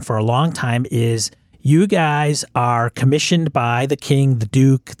run for a long time is you guys are commissioned by the king, the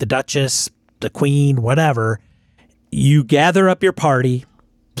duke, the duchess, the queen, whatever. You gather up your party,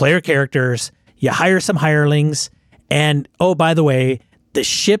 player characters, you hire some hirelings, and oh, by the way, the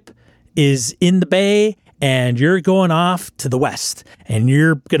ship is in the bay and you're going off to the west and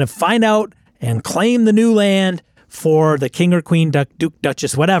you're going to find out and claim the new land for the king or queen, duke,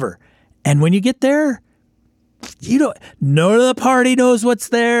 duchess, whatever. And when you get there, none of the party knows what's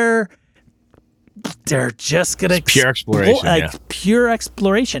there. They're just going to pure exploration, pure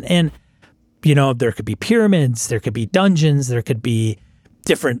exploration. And there could be pyramids, there could be dungeons, there could be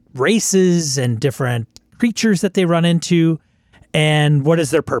different races and different creatures that they run into. And what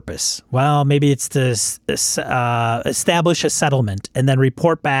is their purpose? Well, maybe it's to establish a settlement and then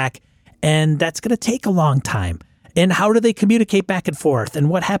report back. And that's going to take a long time. And how do they communicate back and forth? And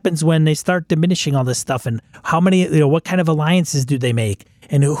what happens when they start diminishing all this stuff? And how many, what kind of alliances do they make?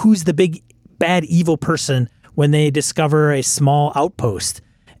 And who's the big, bad, evil person when they discover a small outpost?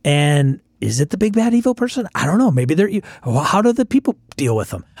 And is it the big, bad, evil person? I don't know. Maybe they're... Well, how do the people deal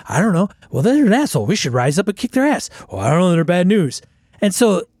with them? I don't know. Well, they're an asshole. We should rise up and kick their ass. Well, I don't know. They're bad news. And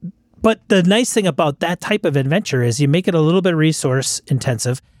so... But the nice thing about that type of adventure is you make it a little bit resource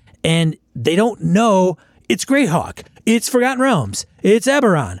intensive, and they don't know it's Greyhawk, it's Forgotten Realms, it's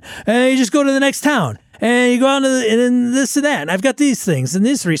Eberron, and you just go to the next town, and you go on to and this and that, and I've got these things and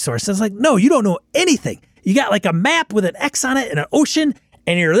this resource. It's like, no, you don't know anything. You got like a map with an X on it and an ocean,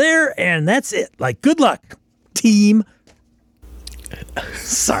 and you're there, and that's it. Like, good luck, team.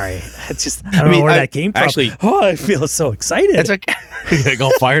 Sorry, it's just I don't know where that came from. Actually, I feel so excited. It's like I got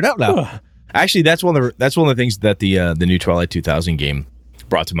all fired up now. Actually, that's one of the things that the new Twilight 2000 game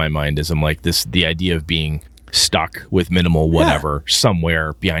brought to my mind. Is I'm like the idea of being stuck with minimal whatever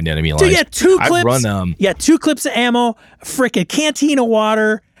somewhere behind enemy lines. So you got two clips. Run, you got 2 clips of ammo, a frickin' canteen of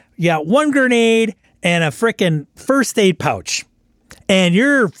water. You got 1 grenade and a frickin' first aid pouch. And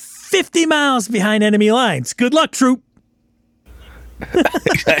you're 50 miles behind enemy lines. Good luck, troop.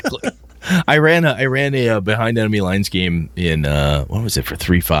 Exactly. I ran a behind enemy lines game in what was it for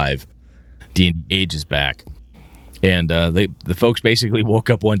 3.5 D&D ages back, and the folks basically woke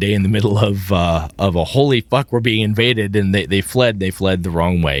up one day in the middle of a holy fuck, we're being invaded, and they fled the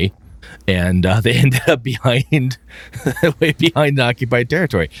wrong way, and they ended up way behind the occupied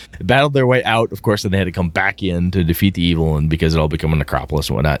territory. Battled their way out, of course, and they had to come back in to defeat the evil, and because it all became a necropolis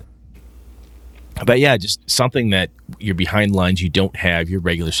and whatnot. But yeah, just something that you're behind lines, you don't have your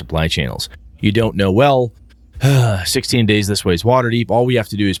regular supply channels. You don't know, 16 days this way is Waterdeep. All we have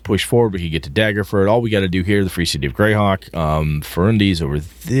to do is push forward. We can get to Daggerford. All we got to do here, the Free City of Greyhawk. Ferundi's over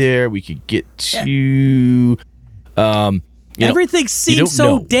there. We could get to... Everything seems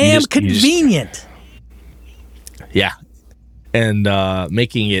so damn convenient. Yeah. And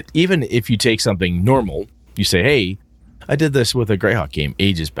making it, even if you take something normal, you say, hey, I did this with a Greyhawk game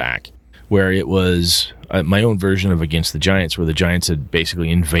ages back, where it was my own version of Against the Giants, where the Giants had basically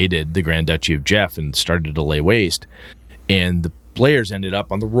invaded the Grand Duchy of Jeff and started to lay waste. And the players ended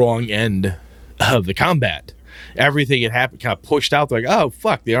up on the wrong end of the combat. Everything had happened, kind of pushed out. They're like, oh,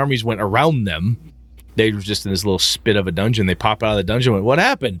 fuck, the armies went around them. They were just in this little spit of a dungeon. They pop out of the dungeon and went, what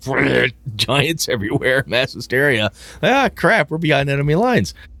happened? Giants everywhere, mass hysteria. Ah, crap, we're behind enemy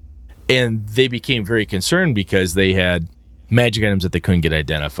lines. And they became very concerned because they had magic items that they couldn't get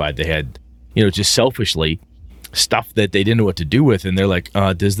identified. They had, just selfishly stuff that they didn't know what to do with. And they're like,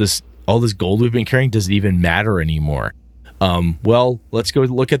 does all this gold we've been carrying, does it even matter anymore? Well, let's go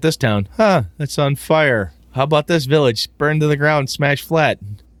look at this town. It's on fire. How about this village? Burned to the ground, smashed flat.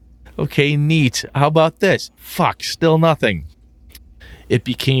 Okay, neat. How about this? Fuck, still nothing. It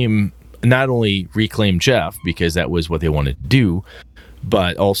became not only Reclaim Jeff, because that was what they wanted to do,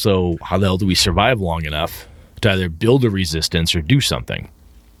 but also, how the hell do we survive long enough to either build a resistance or do something?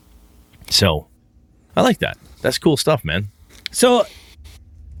 So, I like that. That's cool stuff, man. So,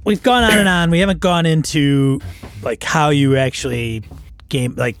 we've gone on and on. We haven't gone into like how you actually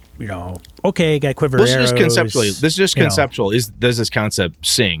game, like, okay, got quiver arrows. This is just conceptual. Does this concept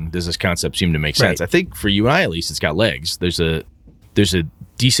sing? Does this concept seem to make sense? Right. I think for you and I, at least, it's got legs. There's a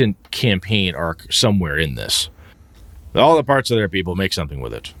decent campaign arc somewhere in this. All the parts are there, people. Make something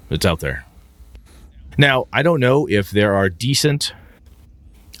with it. It's out there. Now, I don't know if there are decent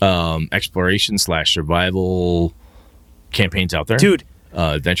exploration / survival campaigns out there. Dude.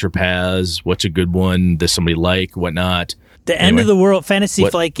 Adventure paths. What's a good one? Does somebody like? Whatnot? The End of the World Fantasy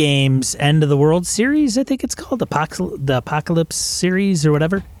Flight Games End of the World series, I think it's called, the Apocalypse series or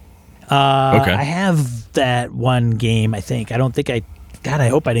whatever. Okay. I have that one game, I think. I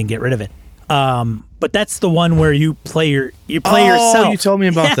hope I didn't get rid of it. But that's the one where you play yourself. You told me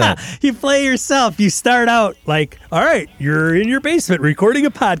about that. You play yourself. You start out like, all right, you're in your basement recording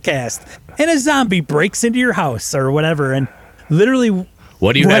a podcast, and a zombie breaks into your house or whatever, and literally,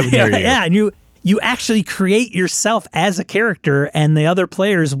 what do you have near you? Yeah, and you actually create yourself as a character, and the other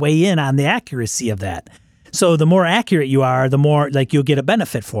players weigh in on the accuracy of that. So the more accurate you are, the more like you'll get a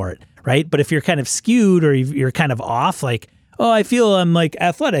benefit for it, right? But if you're kind of skewed or you're kind of off, like, oh, I feel I'm like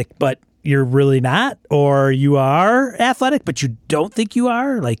athletic, but you're really not, or you are athletic, but you don't think you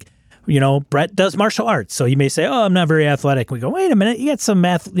are. Like, Brett does martial arts, so he may say, oh, I'm not very athletic. We go, wait a minute, you got some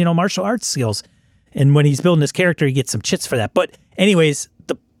martial arts skills. And when he's building his character, he gets some chits for that. But anyways,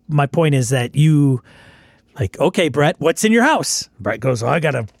 my point is that you, like, okay, Brett, what's in your house? Brett goes, I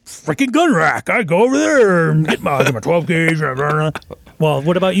got a freaking gun rack. I go over there and get my 12 gauge. Well,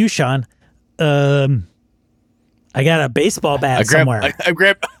 what about you, Sean? I got a baseball bat somewhere. I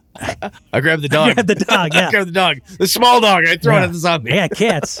grab the dog. I grab the dog, yeah. I grab the dog. The small dog. I throw it at the zombie. I got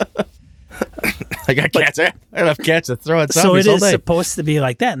cats. I got cats. I got enough cats to throw at zombies all day. So it is day. supposed to be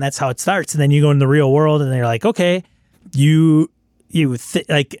like that, and that's how it starts. And then you go in the real world, and they're like, okay,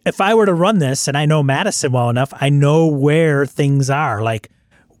 like, if I were to run this and I know Madison well enough, I know where things are. Like,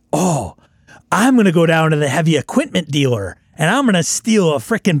 oh, I'm going to go down to the heavy equipment dealer and I'm going to steal a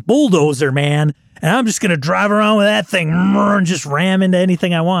freaking bulldozer, man. And I'm just going to drive around with that thing and just ram into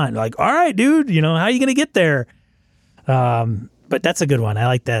anything I want. Like, all right, dude, how are you going to get there? But that's a good one. I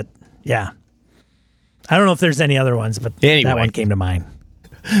like that. Yeah. I don't know if there's any other ones, but that one came to mind.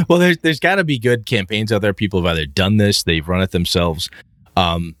 Well, there's got to be good campaigns out there. People have either done this, they've run it themselves.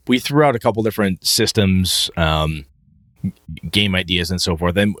 We threw out a couple different systems, game ideas, and so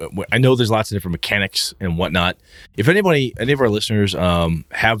forth. And I know there's lots of different mechanics and whatnot. If any of our listeners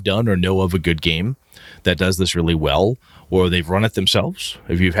have done or know of a good game that does this really well, or they've run it themselves,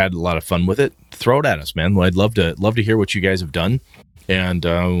 if you've had a lot of fun with it, throw it at us, man. I'd love to hear what you guys have done and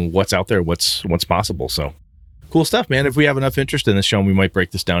what's out there, what's possible. So. Cool stuff, man. If we have enough interest in this show, we might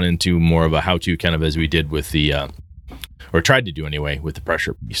break this down into more of a how-to, kind of as we did with the, or tried to do anyway, with the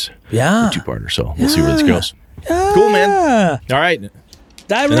pressure piece. Yeah. The two-parter. So we'll see where this goes. Yeah. Cool, man. All right. Enough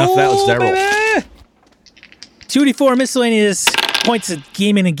of that. Let's die roll. 2D4 miscellaneous points of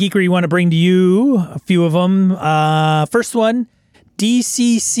gaming and geekery you want to bring to you. A few of them. First one,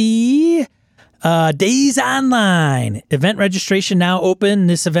 DCC Days Online. Event registration now open.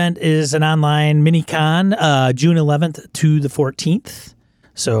 This event is an online mini-con, June 11th to the 14th.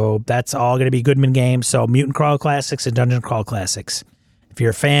 So that's all going to be Goodman games. So Mutant Crawl Classics and Dungeon Crawl Classics. If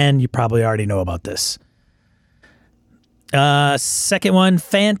you're a fan, you probably already know about this. Second one,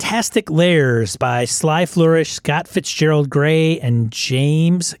 Fantastic Lairs by Sly Flourish, Scott Fitzgerald Gray, and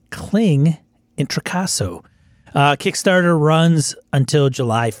James Kling Intricasso. Kickstarter runs until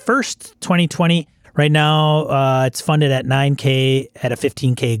July 1st, 2020. Right now, it's funded at $9K at a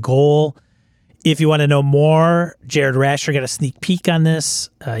 $15K goal. If you want to know more, Jared Rasher got a sneak peek on this.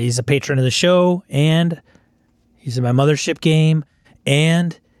 He's a patron of the show, and he's in my mothership game,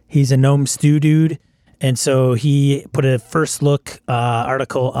 and he's a Gnome Stew dude. And so he put a first look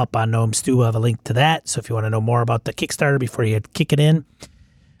article up on Gnome Stew. We'll have a link to that. So if you want to know more about the Kickstarter before you kick it in.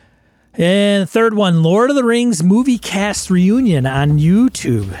 And the third one, Lord of the Rings movie cast reunion on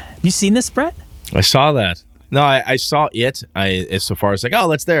YouTube. Have you seen this, Brett? I saw that. No, I saw it. So far as like, oh,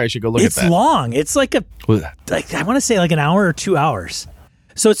 that's there. I should go look at that. It's long. It's like I want to say like an hour or 2 hours.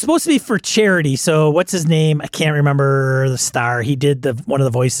 So it's supposed to be for charity. So what's his name? I can't remember the star. He did one of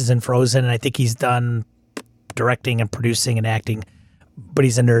the voices in Frozen, and I think he's done directing and producing and acting. But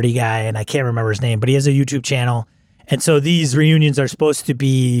he's a nerdy guy, and I can't remember his name. But he has a YouTube channel, and so these reunions are supposed to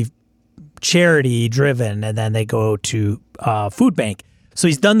be charity driven, and then they go to food bank. So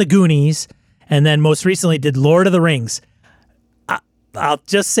he's done the Goonies, and then most recently did Lord of the Rings. I'll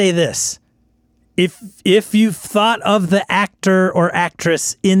just say this. If you've thought of the actor or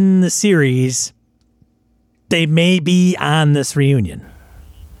actress in the series, they may be on this reunion.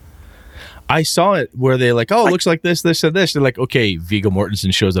 I saw it where they like, oh, it looks like this, and this. They're like, okay, Viggo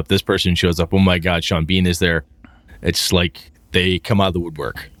Mortensen shows up. This person shows up. Oh my God, Sean Bean is there. It's like they come out of the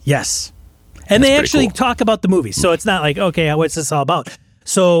woodwork. Yes. And they actually talk about the movie. So it's not like, okay, what's this all about?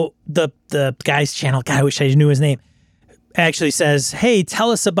 So the guy's channel, God, I wish I knew his name, actually says, hey,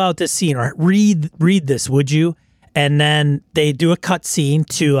 tell us about this scene, or read this, would you? And then they do a cut scene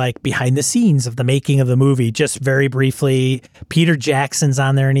to like behind the scenes of the making of the movie, just very briefly. Peter Jackson's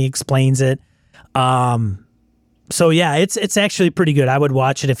on there and he explains it. So yeah, it's actually pretty good. I would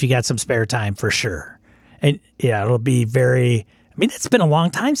watch it if you got some spare time for sure. And yeah, it'll be very, I mean, it's been a long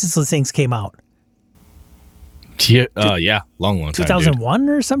time since those things came out. Yeah, long time. 2001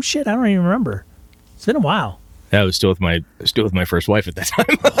 or some shit. I don't even remember. It's been a while. Yeah, I was still with my first wife at that time.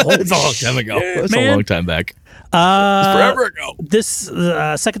 It's a long time ago. That's a long time back. Forever ago. This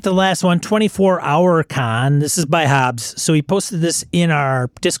second to last one, 24-hour con. This is by Hobbs. So he posted this in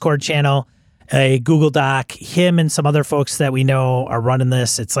our Discord channel, a Google Doc. Him and some other folks that we know are running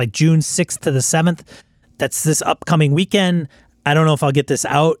this. It's like June 6th to the 7th. That's this upcoming weekend. I don't know if I'll get this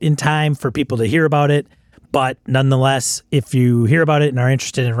out in time for people to hear about it. But nonetheless, if you hear about it and are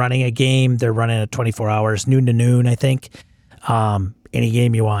interested in running a game, they're running it 24 hours, noon to noon, I think. Any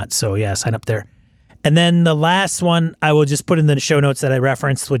game you want. So, yeah, sign up there. And then the last one I will just put in the show notes that I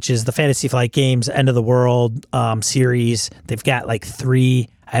referenced, which is the Fantasy Flight Games End of the World series. They've got like 3.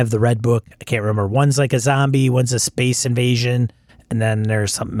 I have the red book. I can't remember. One's like a zombie. One's a space invasion. And then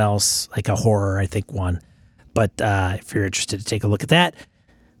there's something else, like a horror, I think, one. But if you're interested to take a look at that.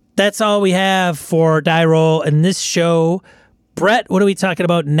 That's all we have for Die Roll in this show. Brett, what are we talking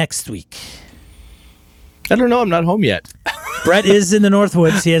about next week? I don't know. I'm not home yet. Brett is in the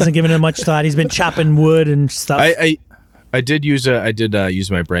Northwoods. He hasn't given it much thought. He's been chopping wood and stuff. I did use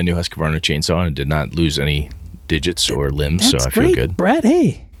my brand new Husqvarna chainsaw and did not lose any digits or limbs. That's so I feel great, good. Brett,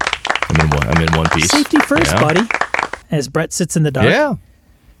 hey. I'm in one piece. Safety first, buddy. As Brett sits in the dark. Yeah.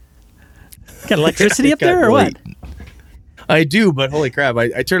 Got electricity up there or what? I do, but holy crap. I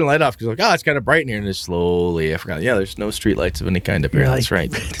turned the light off because I'm like, it's kind of bright in here. And then slowly, I forgot. Yeah, there's no street lights of any kind up here. That's right.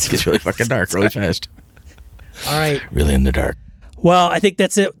 It gets really fucking dark really fast. All right. Really in the dark. Well, I think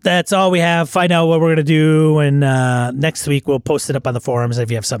that's it. That's all we have. Find out what we're going to do. And next week, we'll post it up on the forums. If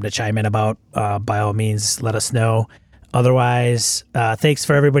you have something to chime in about, by all means, let us know. Otherwise, thanks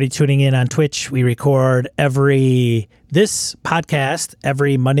for everybody tuning in on Twitch. We record this podcast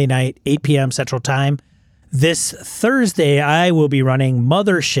every Monday night, 8 p.m. Central Time. This Thursday, I will be running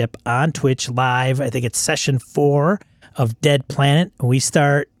Mothership on Twitch live. I think it's session 4 of Dead Planet. We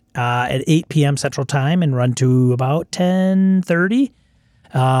start at 8 p.m. Central Time and run to about 10:30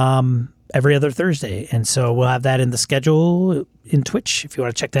 every other Thursday. And so we'll have that in the schedule in Twitch if you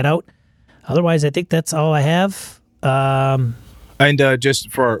want to check that out. Otherwise, I think that's all I have. And just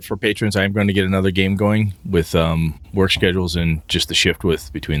for patrons, I'm going to get another game going with work schedules and just the shift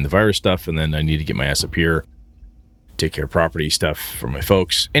between the virus stuff, and then I need to get my ass up here, take care of property stuff for my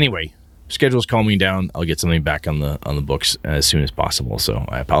folks. Anyway, schedule's calming down. I'll get something back on the books as soon as possible. So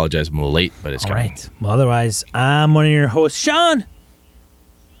I apologize, I'm a little late, but it's coming. All right. Well, otherwise, I'm one of your hosts, Sean.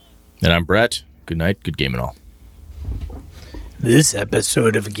 And I'm Brett. Good night. Good game and all. This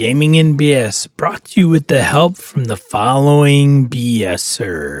episode of Gaming and BS brought to you with the help from the following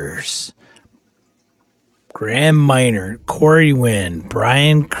BSers. Graham Miner, Corey Wynn,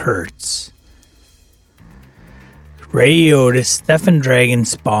 Brian Kurtz, Ray Otis, Stefan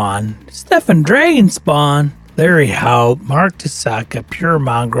Dragonspawn, Larry Howe, Mark Tasaka, Pure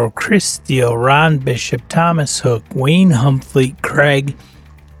Mongrel, Chris Steele, Ron Bishop, Thomas Hook, Wayne Humphrey, Craig,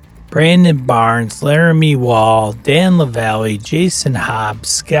 Brandon Barnes, Laramie Wall, Dan LaValle, Jason Hobbs,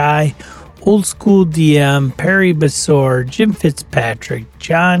 Sky, Old School DM, Perry Basor, Jim Fitzpatrick,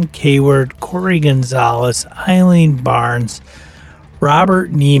 John Kayward, Corey Gonzalez, Eileen Barnes,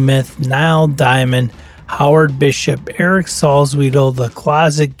 Robert Nemeth, Niall Diamond, Howard Bishop, Eric Salzwedel, The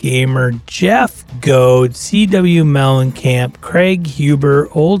Closet Gamer, Jeff Goad, CW Mellencamp, Craig Huber,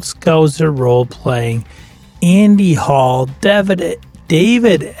 Old Scouser Role Playing, Andy Hall, David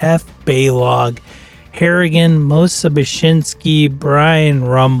F. Baylog, Harrigan, Melissa Bashinsky, Brian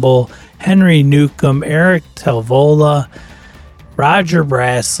Rumble, Henry Newcomb, Eric Telvola, Roger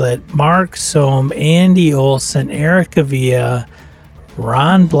Braslett, Mark Sohm, Andy Olson, Eric Avia,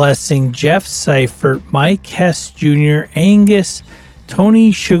 Ron Blessing, Jeff Seifert, Mike Hess Jr., Angus,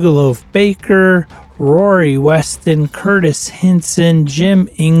 Tony Sugarloaf Baker, Rory Weston, Curtis Hinson, Jim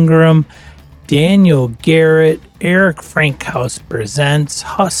Ingram, Daniel Garrett, Eric Frankhouse Presents,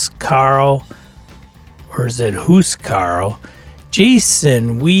 Huss Carl, or is it Hus Carl?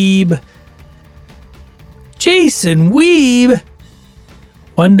 Jason Weeb,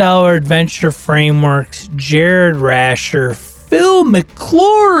 $1 Adventure Frameworks, Jared Rasher, Phil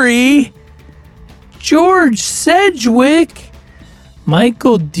McClory, George Sedgwick,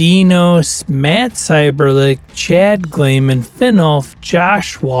 Michael Dinos, Matt Cyberlick, Chad Glayman, Finolf,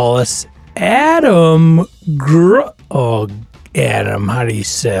 Josh Wallace, Adam Adam, how do you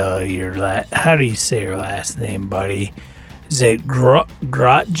say your last name, buddy? Is it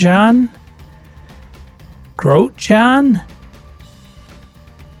Grotjohn? Grotjohn?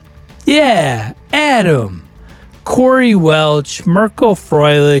 Yeah, Adam. Corey Welch, Mirko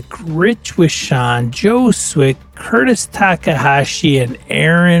Froelich, Rich Wishan, Joe Swick, Curtis Takahashi, and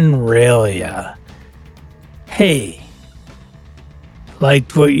Aaron Railia. Hey,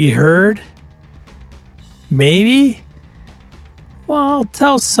 liked what you heard? Maybe? Well,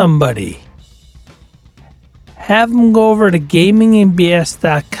 tell somebody. Have them go over to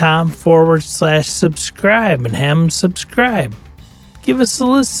gamingandbs.com/subscribe and have them subscribe. Give us a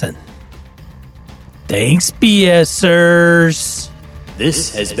listen. Thanks, BSers.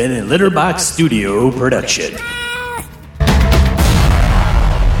 This has been a Litterbox Studio production.